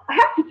 what? I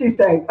have to do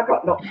sewing. I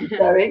can't not do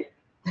sewing.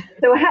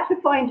 So I had to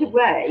find a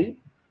way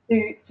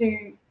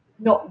to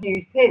not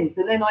use pins.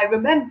 And then I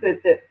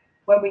remembered that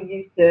when we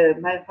used to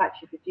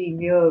manufacture the G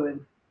Muir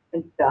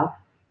and stuff,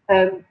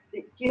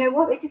 you know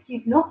what? They just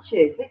used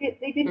notches. They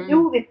didn't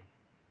do all this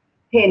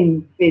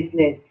pin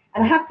business.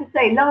 And I have to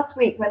say, last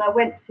week when I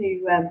went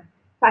to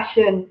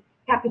Fashion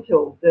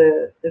Capital,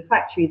 the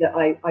factory that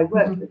I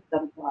worked with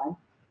sometimes,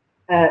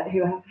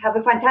 who have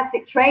a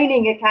fantastic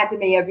training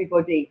academy,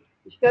 everybody.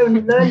 You should go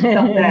and learn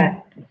stuff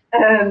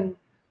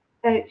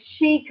there.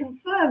 She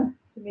confirmed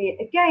to me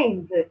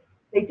again that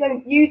they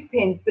don't use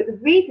pins, but the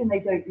reason they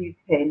don't use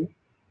pins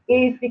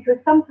is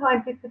because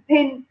sometimes if the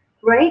pin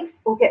breaks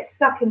or gets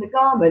stuck in the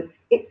garment,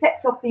 it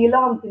sets off the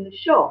alarms in the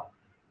shop.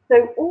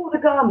 So all the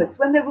garments,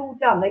 when they're all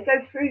done, they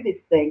go through this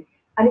thing,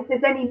 and if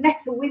there's any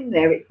metal in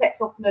there, it sets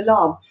off an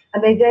alarm,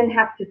 and they then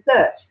have to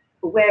search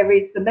for where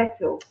is the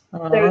metal.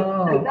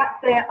 So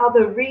that's their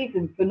other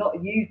reason for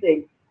not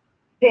using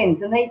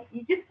pins, and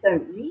you just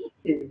don't need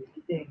to if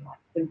you're doing like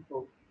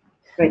simple,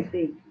 straight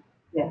things.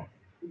 Yeah.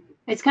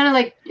 It's kind of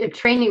like a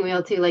training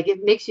wheel too. Like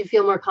it makes you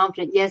feel more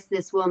confident. Yes,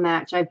 this will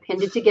match. I've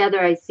pinned it together.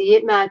 I see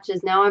it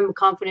matches. Now I'm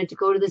confident to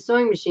go to the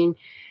sewing machine.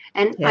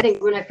 And I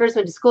think when I first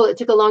went to school, it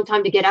took a long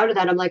time to get out of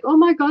that. I'm like, oh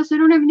my gosh, I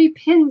don't have any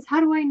pins. How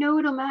do I know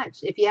it'll match?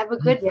 If you have a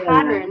good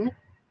pattern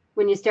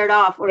when you start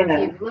off, or if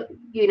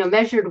you've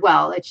measured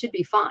well, it should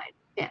be fine.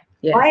 Yeah.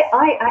 Yes.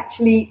 I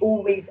actually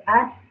always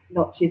add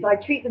notches. I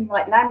treat them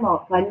like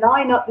landmarks. I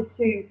line up the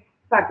two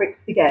fabrics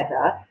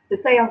together. So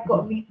say I've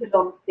got a meter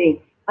long seam.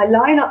 I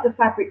line up the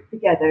fabrics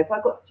together. If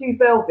I've got two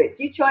velvets,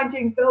 you try and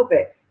do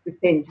velvet with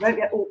pins. You won't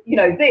get all, you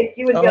know, this,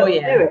 you wouldn't be able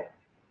to do it.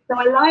 So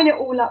I line it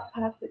all up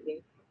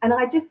perfectly. And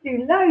I just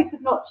do loads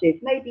of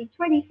notches, maybe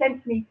 20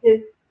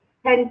 centimeters,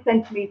 10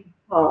 centimeters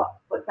apart.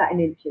 What's that in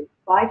inches?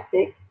 5,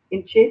 6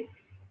 inches.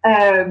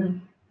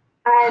 And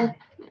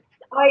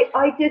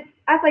I just,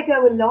 as I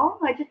go along,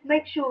 I just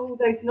make sure all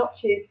those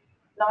notches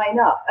line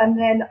up. And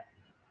then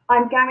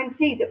I'm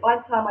guaranteed that by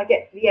the time I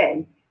get to the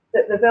end,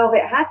 that the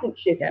velvet hasn't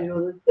shifted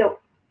or the silk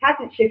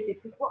hasn't shifted,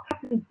 because what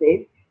happens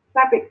is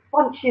fabric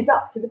bunches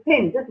up to the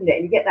pin, doesn't it?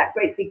 And you get that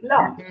great big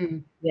lump,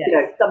 you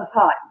know,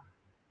 sometimes.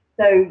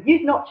 So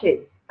use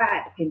notches.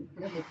 Bad pins,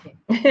 normal pins.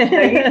 So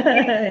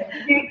there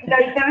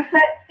are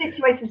certain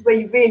situations where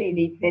you really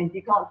need pins.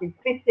 You can't do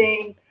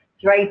fitting,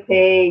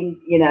 draping,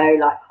 you know,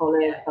 like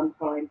collars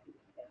sometimes.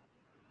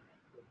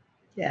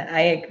 Yeah,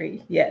 I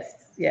agree.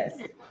 Yes, yes.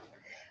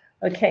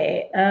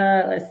 Okay,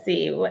 let's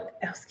see. What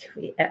else can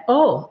we add?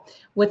 Oh,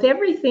 with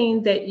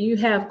everything that you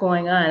have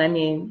going on, I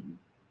mean,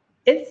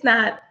 it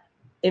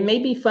may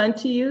be fun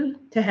to you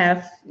to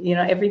have, you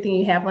know, everything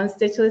you have on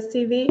Stitchless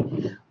TV,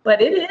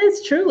 but it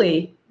is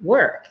truly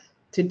work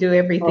to do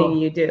everything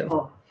you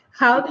do.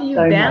 How do you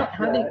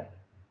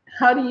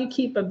how do you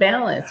keep a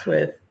balance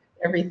with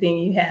everything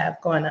you have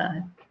going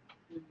on?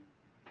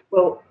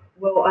 Well,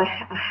 I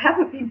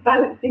haven't been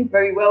balancing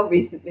very well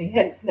recently,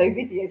 hence no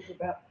videos for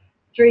about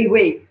 3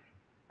 weeks.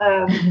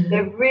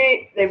 There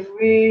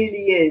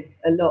really is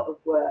a lot of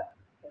work,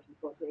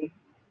 everybody.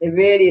 There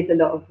really is a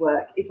lot of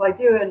work. If I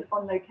do an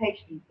on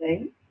location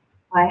thing,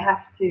 I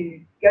have to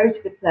go to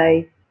the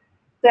place,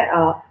 set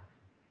up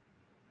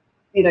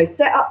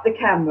the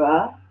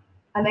camera,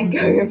 and then go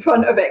in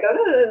front of it,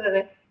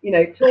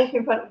 talk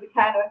in front of the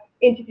camera,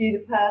 interview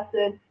the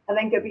person, and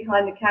then go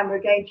behind the camera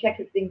again, check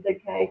if things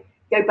okay,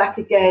 go back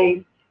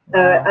again,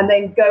 and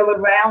then go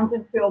around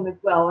and film as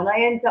well. And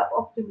I end up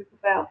often with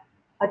about,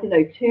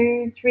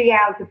 2-3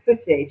 hours of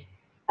footage,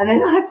 and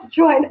then I have to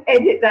try and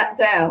edit that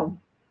down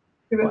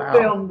to a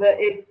film that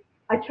is,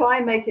 I try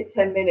and make it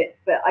 10 minutes,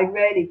 but I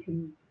rarely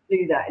can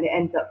do that, and it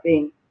ends up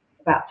being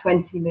about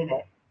 20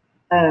 minutes.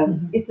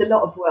 It's a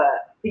lot of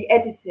work. The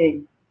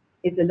editing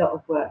is a lot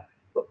of work.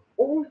 But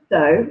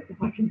also,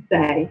 if I can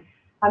say,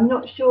 I'm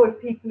not sure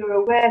if people are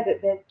aware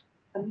that there's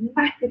a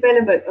massive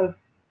element of,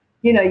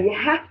 you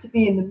have to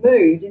be in the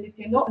mood. And if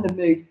you're not in the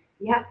mood,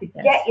 you have to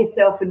get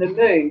yourself in the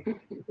mood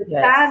to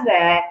stand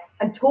there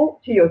and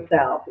talk to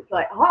yourself. It's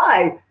like,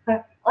 hi,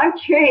 I'm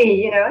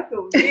Tree, you know, I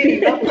feel really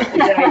lovely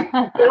today,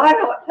 but I'm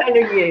not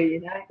telling you,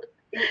 you know.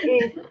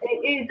 It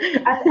is,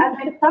 and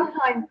then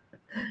sometimes,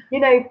 you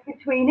know,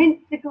 between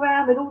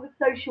Instagram and all the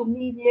social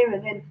media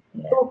and then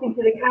talking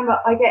to the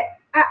camera, I get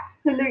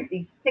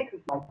absolutely sick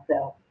of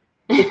myself.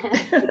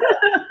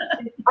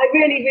 I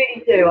really,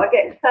 really do. I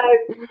get so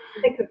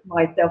sick of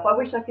myself. I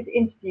wish I could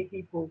interview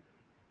people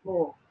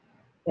more.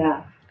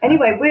 Yeah.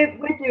 Anyway,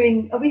 we're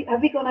doing.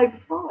 Have we gone over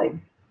 5?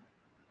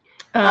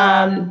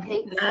 I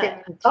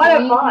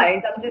don't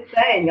mind. I'm just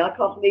saying. I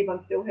can't believe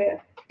I'm still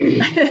here. We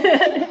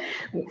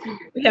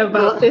have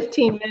about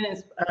 15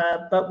 minutes,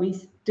 but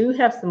we do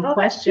have some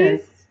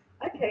questions.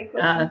 Okay.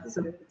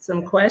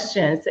 Some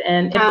questions,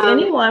 and if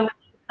anyone would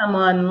come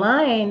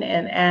online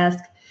and ask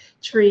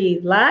Tree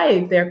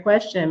live their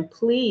question,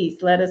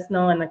 please let us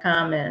know in the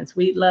comments.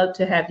 We'd love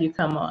to have you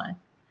come on.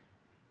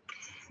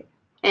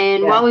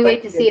 And while we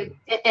wait to see if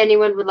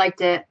anyone would like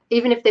to,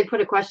 even if they put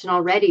a question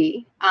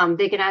already,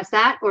 they can ask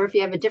that. Or if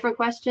you have a different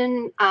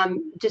question,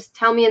 just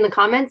tell me in the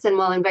comments and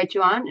we'll invite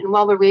you on. And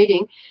while we're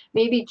waiting,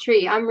 maybe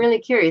Tree, I'm really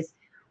curious,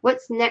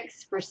 what's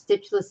next for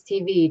Stitchless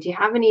TV? Do you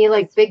have any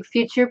like big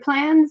future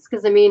plans?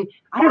 Because I mean,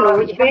 I don't know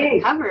what you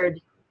haven't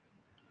covered.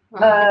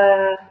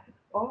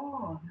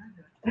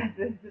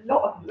 There's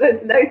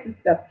loads of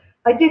stuff.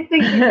 I did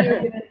think that you were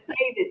going to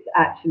say this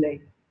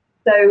actually.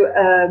 So,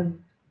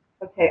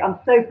 okay, I'm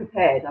so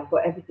prepared. I've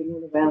got everything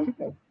all around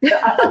me. But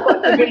I've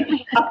got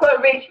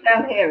to reach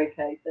down here,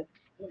 okay? So.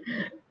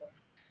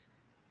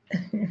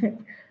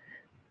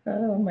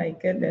 Oh my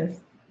goodness.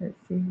 Let's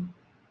see.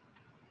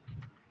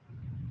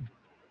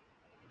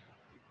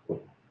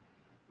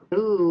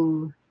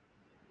 Ooh.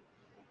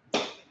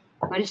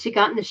 What has she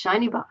got in the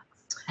shiny box?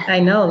 I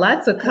know,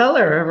 lots of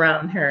color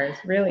around her.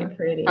 It's really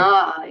pretty.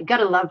 Oh, you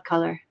gotta love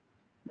color.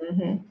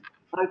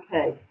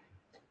 Okay,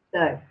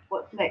 so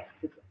what's next?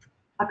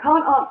 I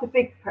can't answer the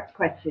big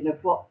question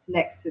of what's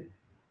next with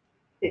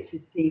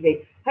Stitchless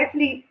TV.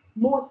 Hopefully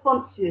more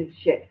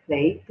sponsorship,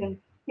 please. Can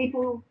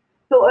people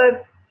sort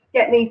of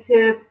get me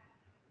to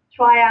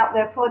try out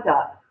their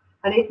products?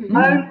 And it's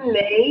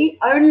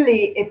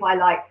only if I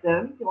like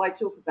them do I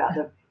talk about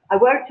them. I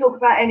won't talk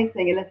about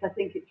anything unless I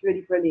think it's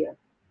really brilliant.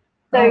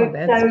 So,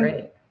 that's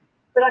great.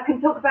 But I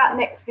can talk about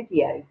next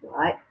videos,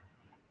 right?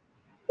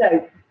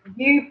 So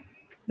you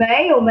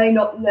may or may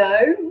not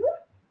know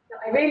that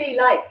I really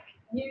like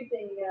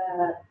using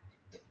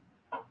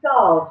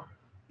scarves,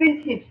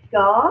 vintage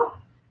scarves,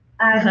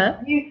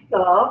 and new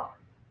scarves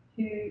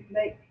to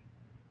make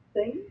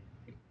things.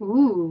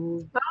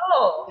 Ooh.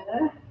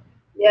 Oh.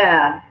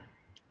 Yeah.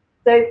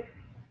 So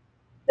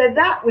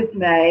that was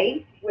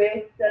made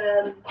with.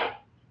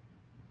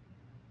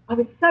 I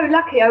was so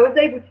lucky. I was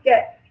able to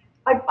get.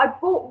 I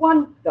bought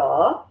one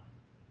scarf,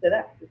 so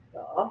that's the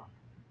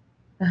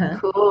scarf.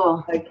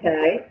 Cool.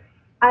 Okay.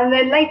 And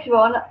then later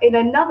on, in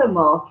another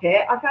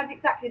market, I found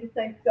exactly the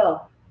same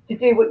scarf to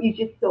do what you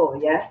just saw.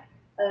 Yeah.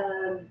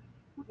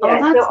 So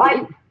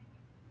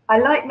I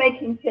like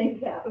making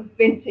things out of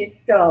vintage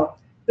scarves,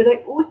 but I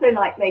also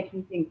like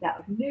making things out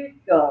of new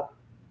scarves.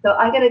 So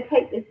I'm going to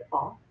take this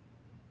off.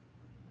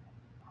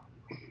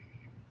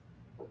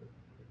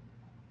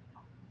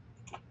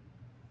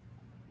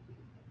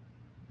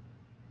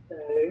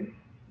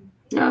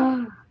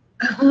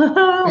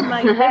 Oh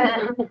my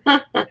goodness.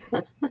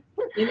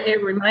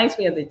 It reminds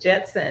me of the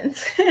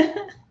Jetsons.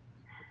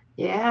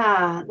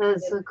 Yeah, that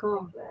is so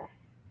cool.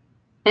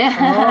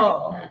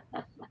 Oh.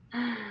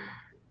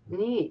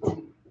 Neat.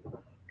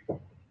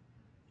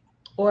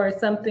 Or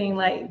something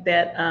like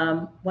that.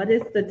 What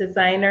is the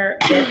designer?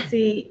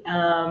 Betsy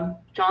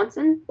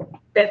Johnson?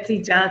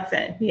 Betsy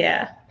Johnson,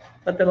 yeah,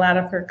 with a lot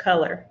of her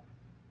color.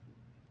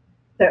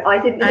 So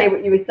I didn't hear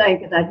what you were saying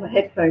because I had my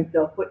headphones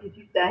off. What did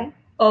you say?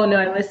 Oh, no,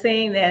 I was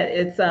saying that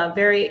it's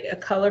very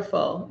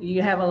colorful.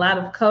 You have a lot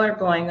of color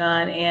going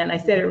on. And I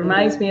said it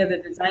reminds me of the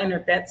designer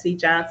Betsy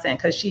Johnson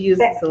because she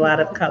uses a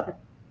lot of color.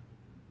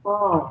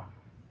 Oh,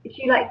 is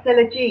she like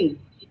Stella Jean?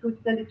 Is she called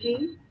Stella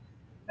Jean?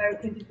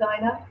 American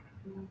designer?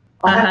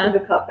 I have to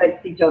look up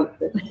Betsy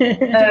Johnson.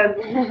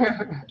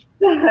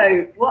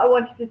 So what I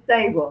wanted to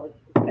say was,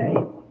 okay,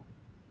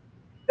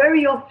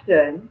 very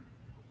often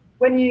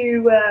when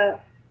you,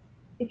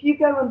 if you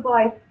go and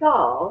buy a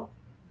scarf,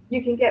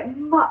 you can get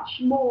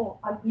much more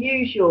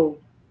unusual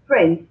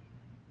prints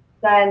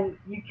than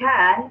you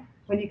can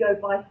when you go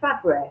buy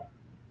fabric.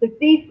 So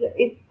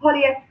it's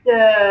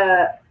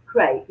polyester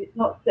crepe, it's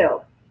not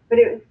silk, but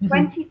it was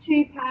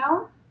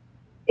 £22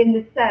 in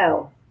the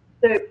sale.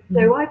 So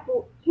I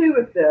bought 2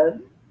 of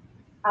them.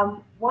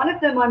 One of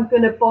them I'm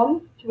going to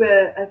bond to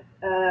a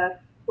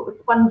sort of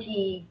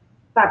spongy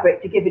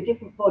fabric to give a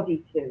different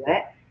body to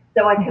it,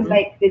 so I can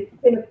make this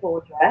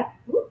pinafore dress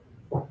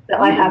that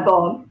I have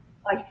on.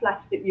 I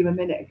flashed at you a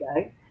minute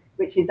ago,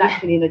 which is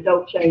actually an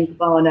Dolce &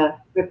 Gabbana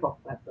rip-off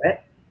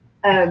fabric.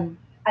 And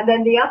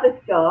then the other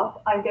scarf,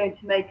 I'm going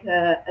to make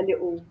a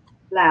little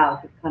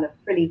blouse, a kind of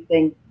frilly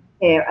thing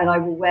here, and I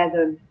will wear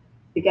them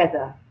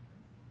together.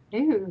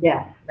 Ooh.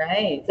 Yeah.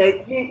 Right. So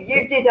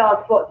you did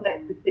ask what's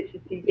next for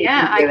Stitchless TV.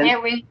 Yeah, I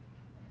can't wait.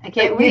 I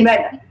can't wait.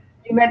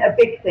 you meant a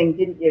big thing,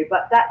 didn't you?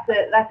 But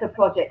that's a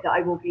project that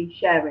I will be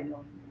sharing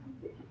on.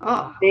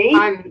 Oh, See?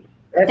 I'm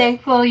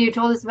thankful you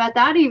told us about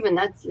that even.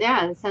 That's,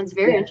 yeah, it sounds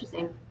very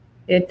interesting.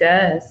 It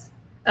does.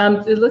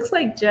 It looks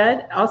like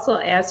Judd also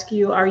asked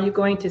you, are you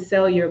going to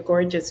sell your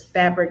gorgeous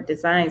fabric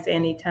designs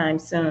anytime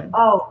soon?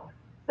 Oh,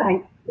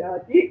 thanks,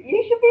 Judd.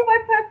 You should be my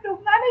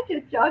personal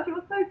manager, Judd.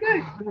 You're so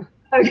good.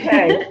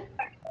 Okay.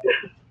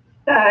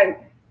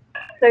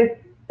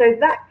 So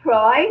that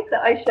prize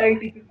that I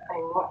showed you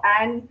before,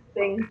 and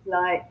things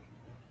like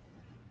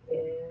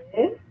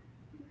this.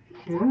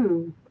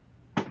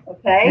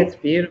 Okay. That's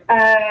beautiful.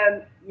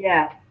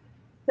 Yeah.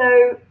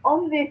 So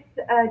on this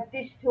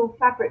digital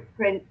fabric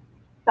print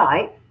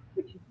site,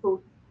 which is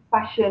called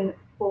Fashion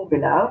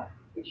Formula,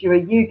 which are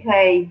a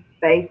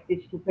UK-based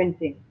digital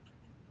printing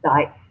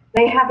site,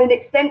 they have an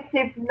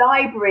extensive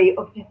library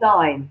of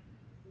designs.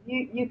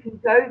 You can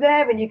go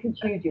there and you can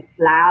choose your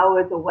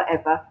flowers or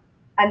whatever,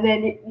 and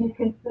then you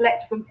can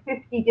select from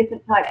 50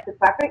 different types of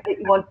fabric that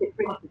you want it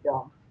printed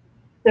on.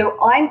 So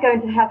I'm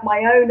going to have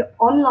my own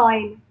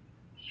online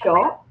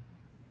shop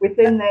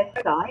within their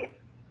site,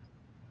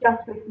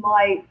 just with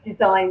my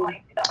design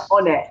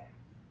on it.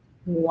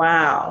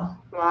 Wow.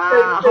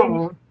 Wow.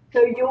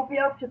 So you'll be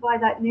able to buy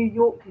that New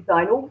York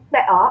design all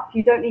set up.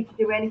 You don't need to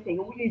do anything.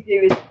 All you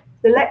do is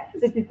select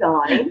the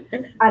design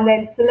and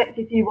then select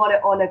if you want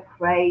it on a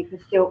crepe, a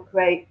silk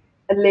crepe,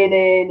 a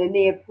linen, a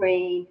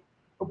neoprene,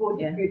 a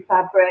waterproof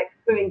fabric,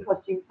 swimming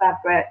costume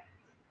fabric.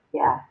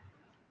 Yeah.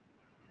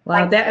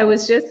 Wow, that I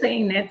was just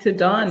saying that to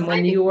Dawn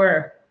when you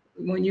were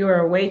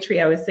away,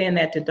 Tree. I was saying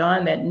that to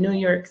Dawn, that New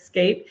York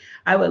scape.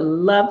 I would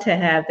love to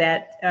have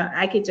that.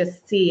 I could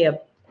just see a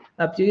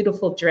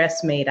beautiful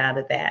dress made out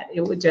of that.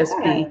 It would just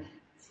be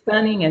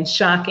stunning and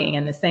shocking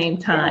in the same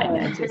time.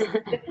 Yeah. I just,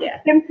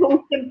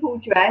 Simple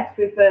dress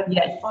with a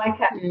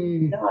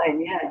eye-catching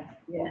design.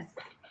 Yes.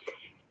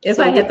 If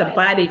I had the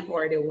body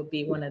for it, it would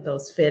be one of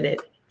those fitted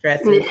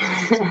dresses,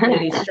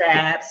 pretty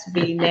straps,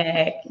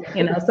 V-neck,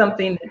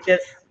 something that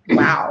just,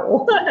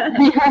 wow.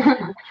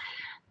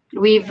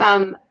 We've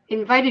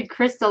invited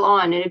Crystal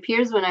on. It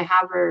appears when I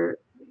have her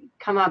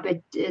come up,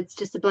 it's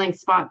just a blank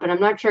spot, but I'm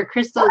not sure.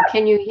 Crystal,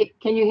 can you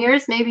hear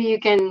us? Maybe you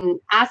can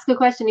ask a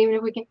question even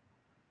if we can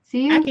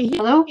see you. I can hear.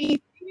 Hello?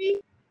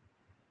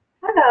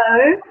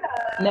 Hello.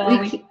 No,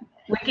 we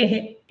can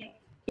hear.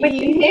 We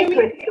can hear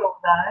Crystal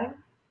though.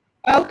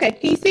 Okay,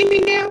 can you see me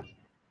now?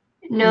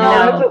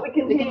 No, but we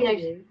can hear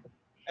you.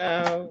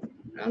 I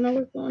don't know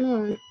what's going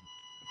on.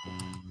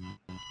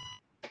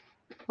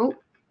 Oh,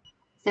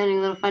 sounding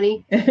a little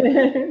funny.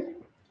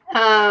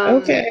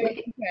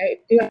 Okay.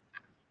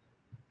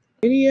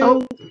 Video.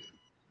 Oh.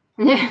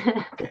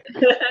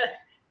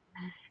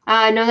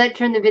 No, that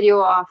turned the video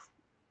off.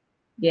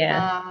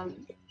 Yeah.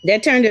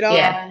 That turned it off.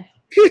 Yeah.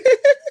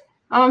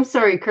 Oh, I'm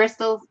sorry,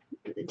 Crystal.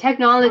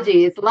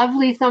 Technology is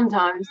lovely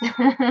sometimes.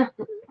 I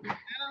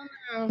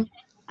don't know.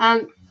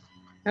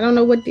 I don't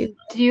know what the.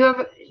 Do you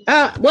have?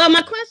 Well,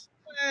 my question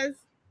was,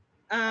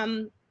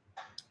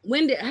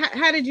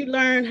 how did you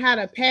learn how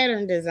to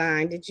pattern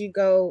design? Did you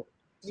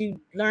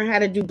learn how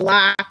to do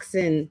blocks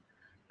and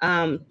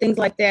things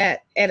like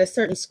that at a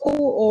certain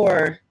school,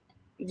 or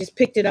you just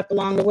picked it up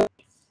along the way?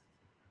 Do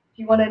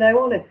you want to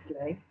know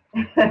honestly?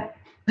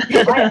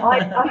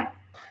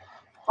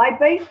 I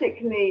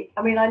basically,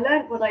 I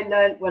learned what I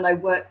learned when I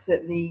worked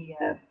at the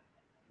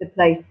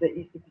place that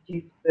used to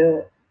produce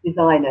for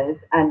designers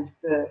and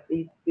for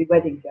these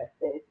wedding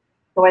dresses.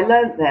 So I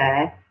learned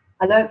there.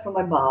 I learned from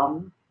my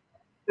mum,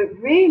 but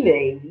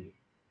really,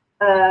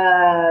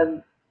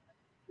 I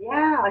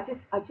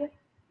just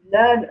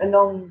learned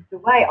along the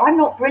way. I'm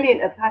not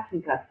brilliant at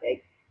pattern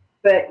cutting,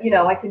 but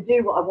I can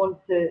do what I want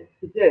to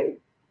do.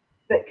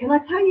 But can I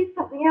tell you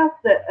something else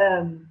that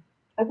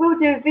I will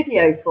do a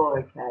video for,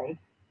 okay?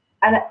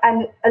 And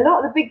a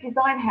lot of the big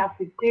design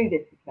houses do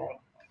this, okay?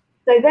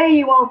 So there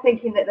you are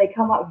thinking that they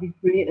come up with these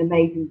brilliant,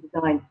 amazing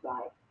designs,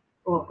 right?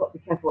 Oh, I've got to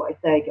be careful what I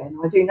say again.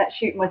 I'm doing that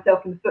shooting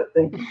myself in the foot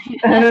thing.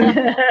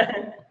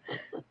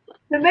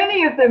 So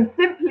many of them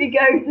simply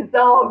go to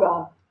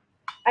Zara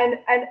and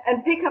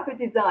pick up a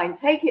design,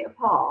 take it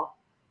apart,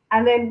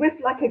 and then with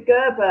like a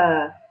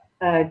Gerber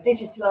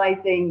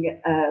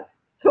digitalizing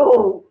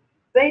tool,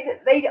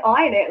 they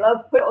iron it,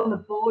 they'll put it on the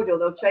board or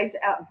they'll trace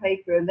it out on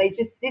paper and they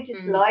just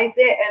digitalize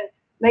it and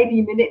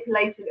maybe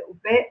manipulate a little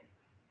bit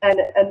and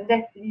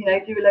let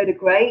do a load of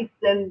grades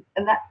and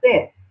that's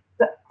it.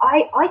 But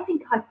I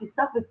think I've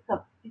discovered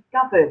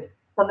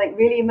something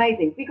really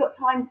amazing. Have you got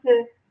time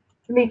for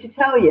me to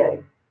tell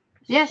you?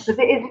 Yes. Because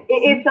it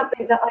is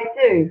something that I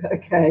do,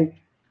 okay.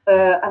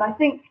 And I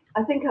think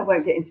I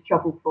won't get into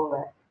trouble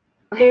for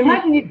it. So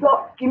imagine you've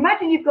got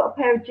a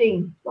pair of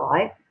jeans,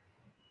 right?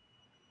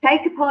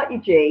 Take apart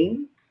your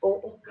jeans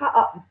or cut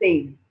up the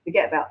seams.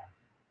 Forget about,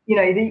 you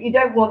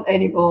don't want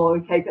anymore,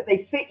 okay? But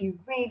they fit you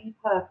really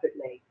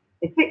perfectly.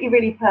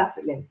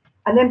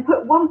 And then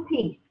put one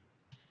piece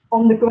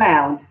on the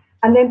ground,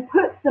 and then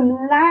put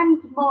some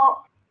landmark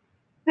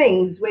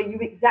things where you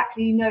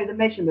exactly know the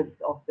measurements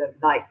of them,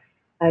 like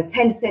 10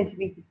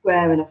 centimeters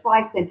square and a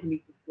 5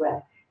 centimeter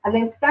square. and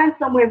then stand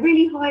somewhere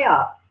really high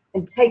up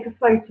and take a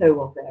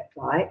photo of it,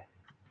 right?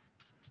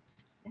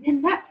 And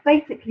then that's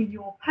basically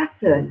your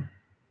pattern.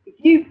 If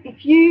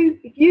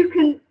you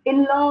can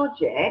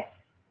enlarge it,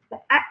 the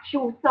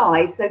actual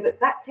size, so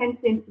that 10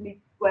 centimeter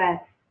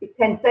square is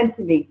 10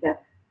 centimeter,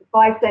 the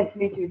 5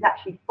 centimeter is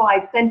actually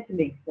 5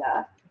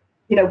 centimeter,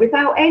 you know,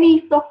 without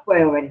any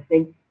software or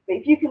anything. But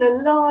if you can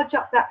enlarge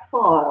up that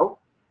file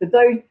for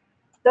those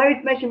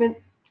measurements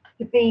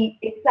to be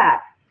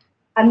exact,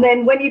 and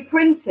then when you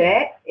print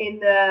it in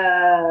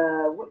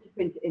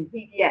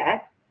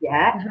PDF,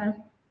 yeah,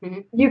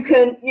 you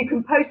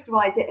can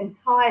posterize it and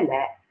tile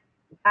it,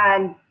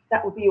 and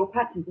that will be your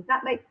pattern. Does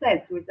that make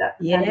sense? Or is that?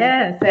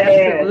 Yes,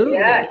 absolutely.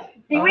 Yeah.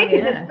 See, we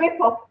can just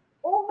rip off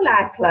all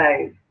our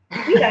clothes.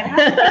 We don't have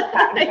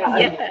to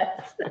get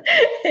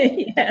pattern.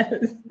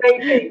 Yes.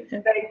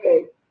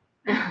 Maybe.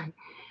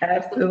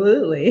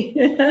 Absolutely.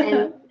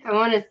 And I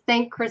want to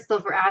thank Crystal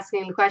for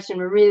asking the question.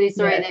 We're really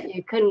sorry that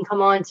you couldn't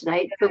come on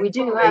tonight, but we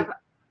do have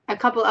a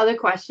couple other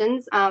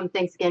questions.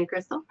 Thanks again,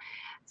 Crystal.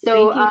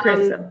 So, thank you,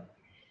 Crystal.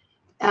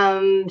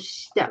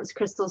 That was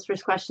Crystal's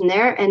first question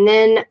there. And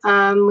then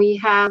we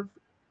have,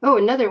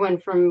 another one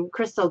from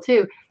Crystal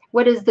too.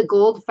 What is the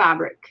gold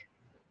fabric?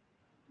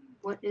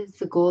 What is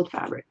the gold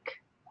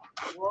fabric?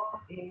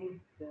 What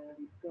is the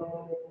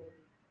gold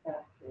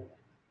fabric?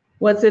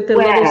 Was it the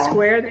little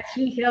square that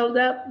she held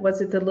up? Was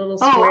it the little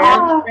square?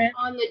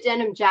 On the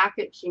denim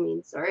jacket, she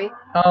means, sorry.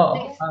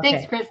 Oh,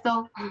 Thanks,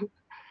 Crystal.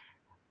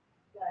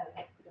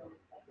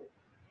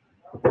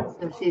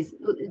 So she's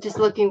just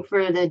looking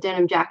for the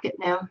denim jacket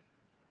now.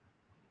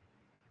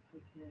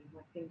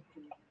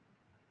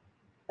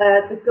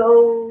 The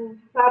gold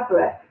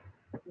fabric,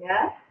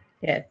 yeah?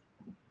 Yes.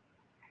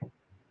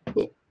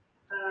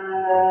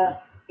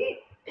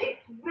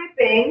 It's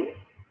ribbing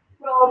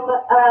from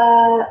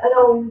an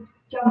old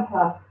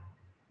jumper.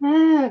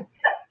 Can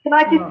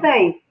I just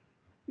say,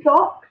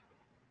 socks,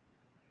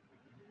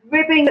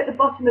 ribbing at the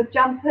bottom of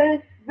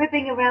jumpers,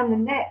 ribbing around the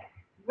neck,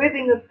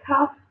 ribbing of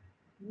cuffs,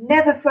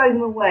 never throw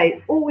them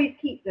away, always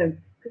keep them,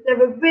 because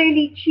they're a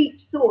really cheap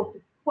source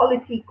of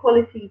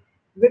quality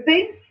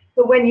ribbing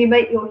for when you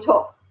make your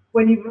top,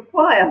 when you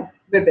require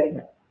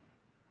ribbing.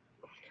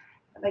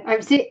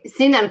 I've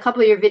seen that in a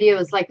couple of your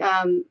videos, like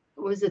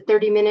was a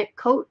 30-minute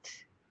coat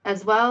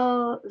as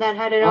well that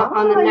had it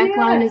on the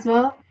neckline as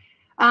well.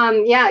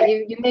 Yeah,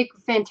 you make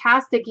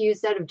fantastic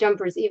use out of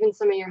jumpers, even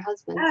some of your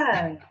husbands.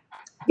 I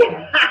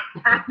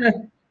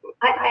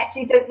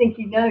actually don't think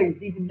he knows,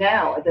 even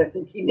now. I don't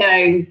think he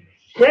knows.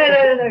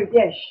 No.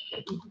 Yes.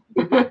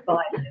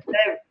 Fine.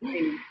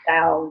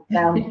 Down.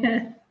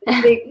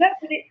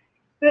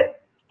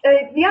 But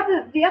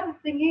the other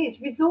thing is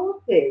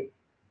resources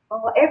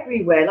are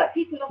everywhere. Like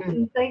people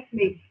often say to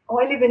me, "Oh,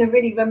 I live in a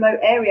really remote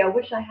area. I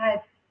wish I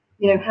had,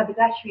 you know,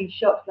 haberdashery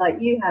shops like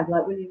you have,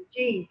 like William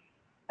G.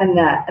 and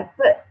that."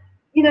 But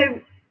you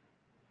know,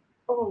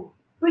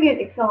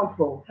 brilliant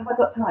example. Have I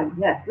got time?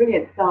 Yeah,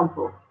 brilliant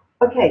example.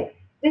 Okay,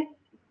 get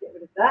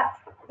rid of that.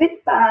 This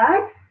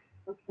bag.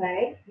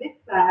 Okay, this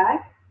bag.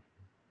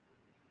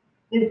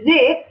 The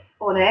zip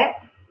on it.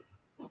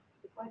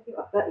 If I do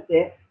up that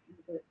zip,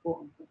 the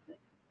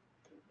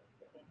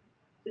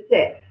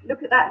zip.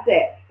 Look at that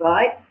zip,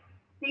 right?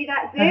 See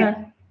that zip?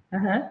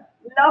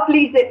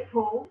 Lovely zip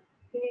pull.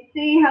 Can you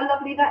see how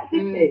lovely that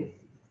zip is?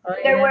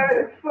 You know where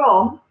it was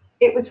from?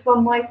 It was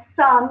from my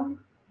son's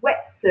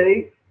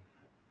wetsuit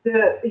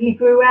that he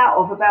grew out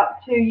of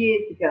about 2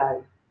 years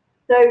ago.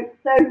 So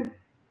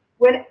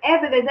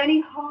whenever there's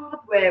any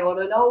hardware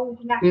on an old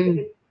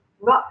knackered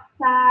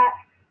rucksack,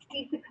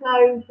 piece of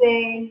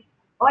clothing,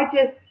 I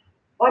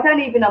don't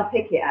even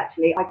unpick it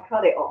actually. I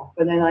cut it off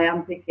and then I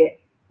unpick it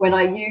when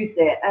I use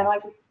it and I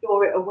just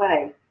store it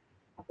away.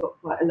 I've got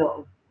quite a lot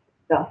of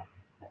stuff.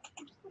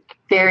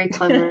 Very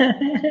clever.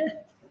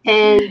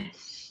 And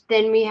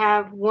then we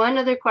have one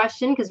other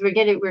question because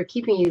we're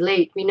keeping you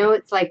late. We know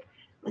it's like,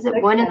 was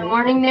it 1 in the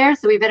morning there?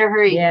 So we better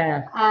hurry.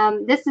 Yeah.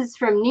 This is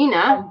from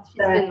Nina. She's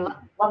been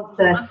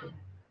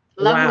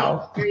lovely,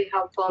 very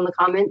helpful in the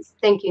comments.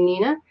 Thank you,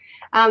 Nina.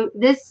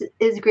 This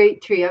is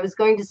great, Tree. I was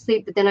going to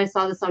sleep, but then I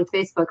saw this on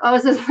Facebook. Oh,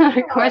 is this not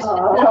a question?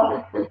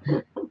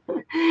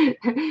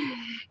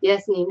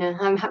 Yes, Nina.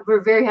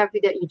 We're very happy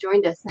that you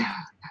joined us.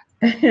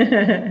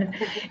 And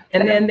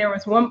then there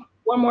was one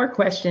more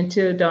question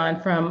too,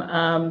 Dawn,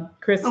 from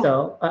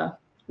Crystal.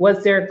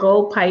 Was there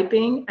gold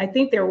piping? I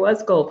think there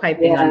was gold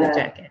piping on the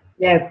jacket.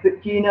 Yeah,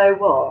 but do you know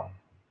what?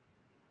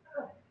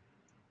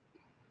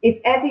 If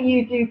ever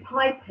you do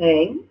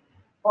piping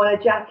on a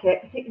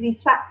jacket, particularly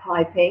sack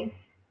piping,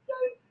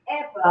 don't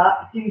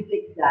ever do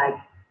zigzag.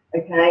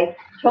 Okay,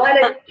 try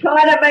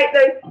to make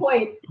those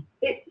points.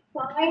 It's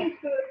fine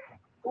for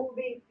all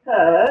these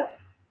curves.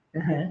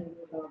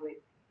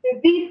 So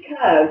these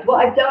curves,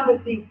 what I've done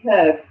with these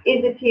curves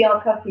is a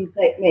TR cutting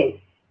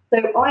technique. So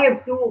I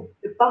absorbed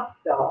the bust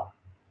dart,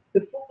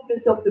 the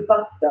fullness of the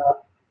bust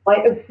dart. I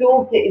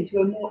absorbed it into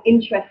a more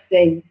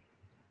interesting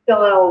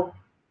style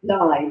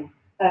line.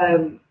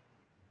 And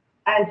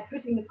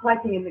putting the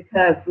piping in the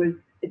curve was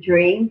a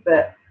dream,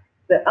 but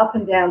but up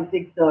and down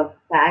zigzag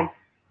bags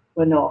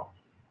were not.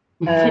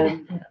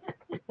 Can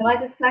I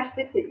just flash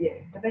this at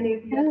you? Have any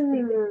of you ever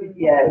seen this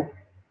video?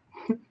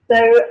 So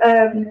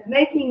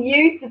making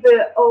use of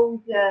the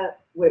old,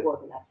 well, it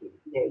wasn't actually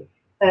new,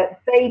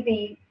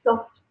 baby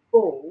soft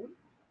balls.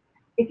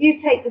 If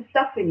you take the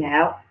stuffing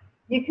out,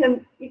 you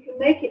can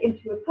make it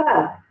into a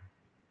purse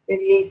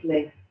really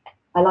easily.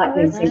 I like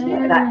doing things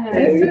like that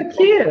too. That's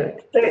so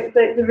cute. So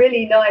it's a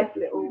really nice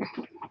little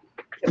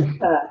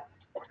purse.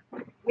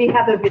 We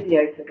have a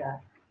video for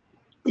that.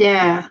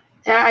 Yeah,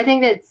 I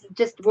think that's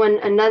just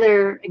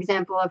another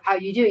example of how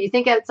you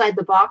think outside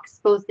the box,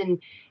 both in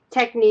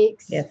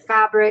techniques, yes,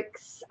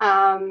 fabrics,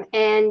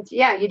 and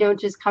yeah, you don't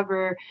just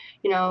cover,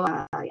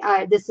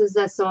 this is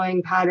a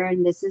sewing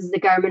pattern, this is the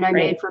garment I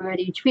made from it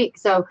each week.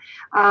 So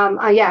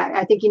yeah,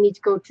 I think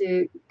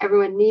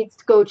everyone needs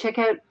to go check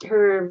out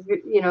her,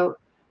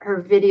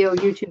 her video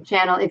YouTube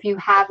channel if you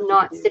have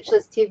not,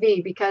 Stitchless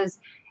TV, because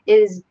it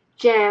is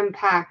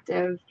jam-packed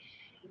of,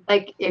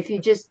 like, if you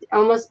just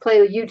almost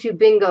play YouTube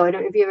bingo. I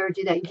don't know if you ever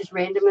do that. You just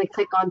randomly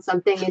click on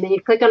something and then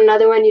you click on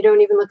another one. You don't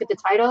even look at the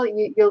title.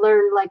 You'll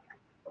learn like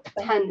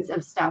tons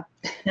of stuff.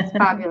 It's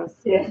fabulous.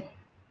 Yeah.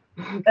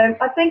 I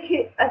like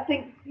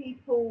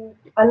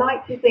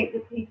to think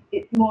that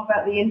it's more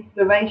about the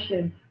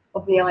inspiration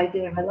of the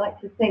idea. I like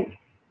to think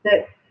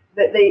that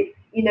they,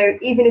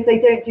 even if they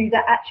don't do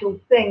that actual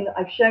thing that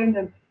I've shown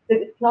them, that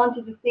it's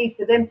planted a seed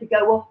for them to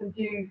go off and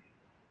do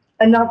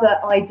another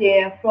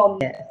idea from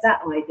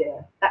that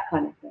idea, that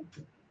kind of thing.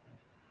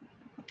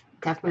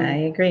 Definitely.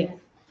 I agree.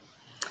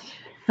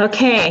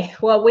 Okay,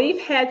 well, we've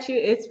had you.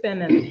 It's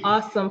been an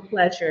awesome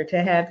pleasure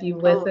to have you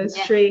with us,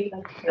 Tree.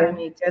 I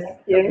mean, just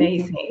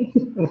amazing.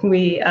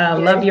 We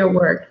love your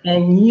work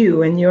and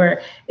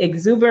your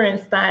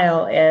exuberant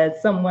style,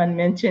 as someone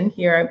mentioned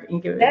here.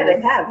 Yeah,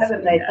 they have,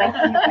 haven't they? Thank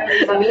you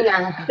very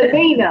much.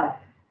 Selena.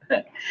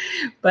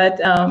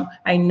 But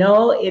I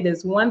know it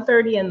is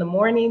 1:30 in the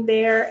morning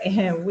there,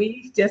 and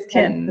we just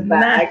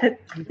cannot.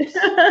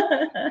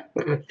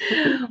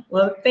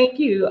 Well, thank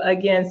you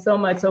again so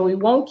much. So we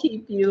won't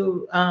keep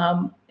you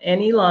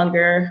any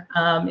longer.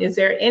 Is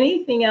there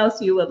anything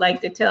else you would like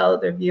to tell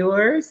the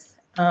viewers?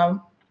 Yeah,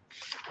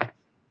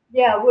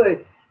 I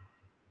would.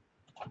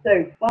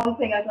 So one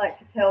thing I'd like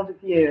to tell the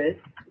viewers,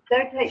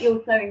 don't take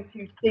your sewing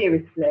too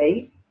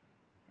seriously.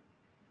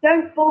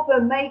 Don't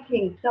bother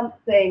making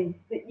something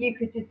that you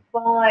could just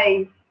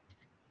buy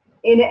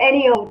in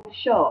any old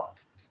shop.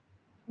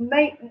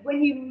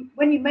 When you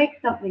make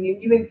something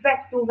and you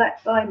invest all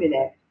that time in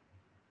it,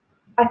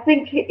 I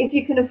think if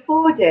you can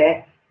afford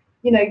it,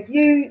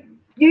 you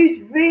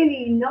use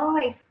really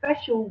nice,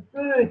 special,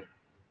 good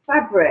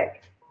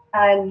fabric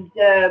and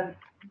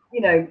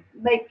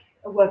make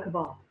a work of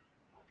art.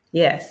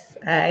 Yes,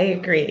 I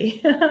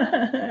agree.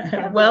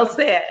 Well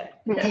said.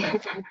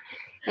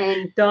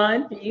 And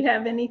Dawn, do you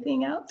have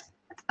anything else?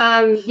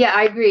 Yeah,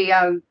 I agree.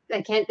 I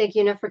can't thank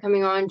you enough for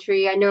coming on,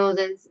 Tree. I know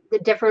there's the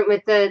different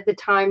with the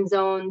time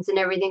zones and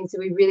everything, so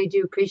we really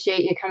do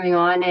appreciate you coming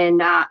on.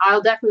 And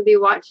I'll definitely be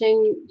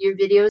watching your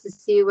videos to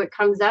see what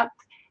comes up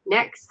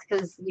next,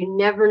 because you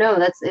never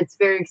know. It's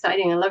very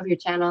exciting. I love your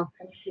channel.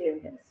 Thank you.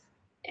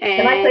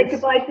 And can I say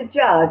goodbye to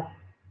Judd?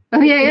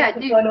 Oh yeah, yeah.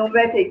 Gone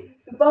already.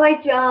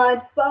 Goodbye,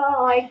 Judd.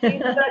 Bye. See you in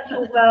the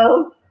virtual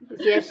world.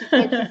 Yeah, she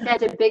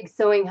sent a big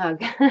sewing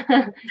hug.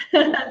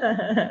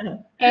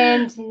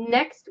 And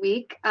next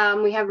week,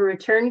 we have a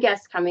return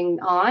guest coming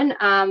on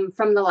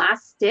from The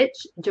Last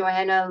Stitch,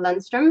 Joanna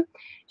Lundstrom.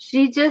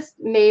 She just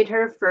made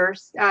her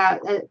first,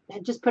 had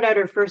just put out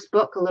her first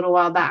book a little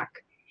while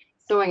back,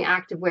 Sewing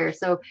Activewear.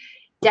 So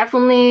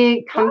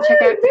definitely come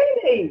check out.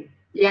 Really?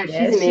 Yeah,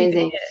 she's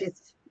amazing.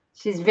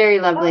 She's very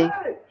lovely.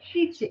 Oh,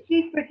 she's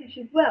British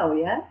as well,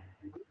 yeah?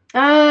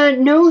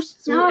 No,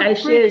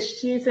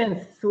 she's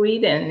in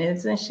Sweden,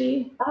 isn't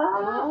she?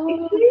 Oh,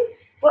 is she?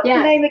 What's the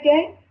name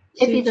again?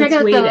 If you check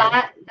out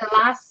the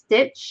Last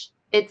Stitch,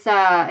 it's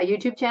a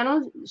YouTube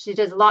channel. She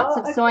does lots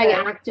of sewing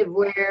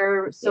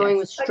activewear, sewing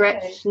with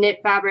stretch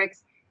knit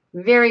fabrics.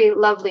 Very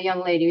lovely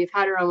young lady. We've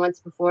had her on once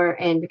before,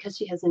 and because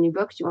she has a new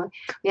book,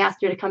 we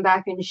asked her to come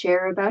back and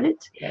share about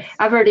it. Yes.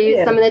 I've already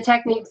used some of the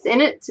techniques in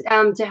it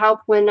to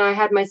help when I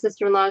had my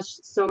sister-in-law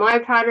sew my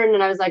pattern,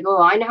 and I was like,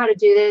 oh, I know how to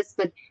do this,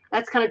 but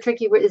that's kind of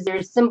tricky. Is there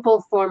a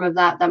simple form of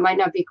that might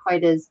not be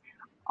quite as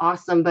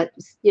awesome, but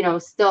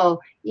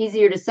still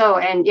easier to sew?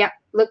 And yeah,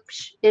 look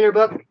in her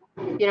book,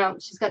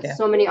 she's got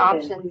so many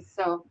options.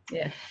 So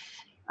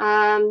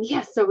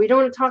so we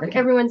don't want to talk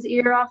everyone's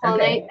ear off all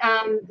night.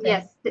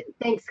 Yes,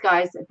 thanks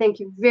guys.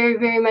 Thank you very,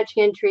 very much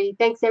again, Tree.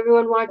 Thanks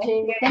everyone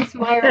watching. Thanks,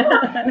 Myra.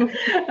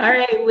 All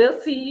right, we'll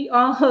see you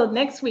all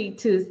next week,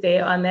 Tuesday,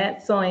 on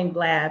That Sewing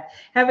Blab.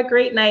 Have a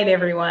great night,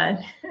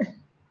 everyone.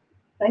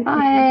 Thank you.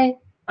 Bye.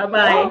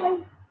 Bye-bye.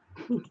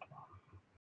 Bye.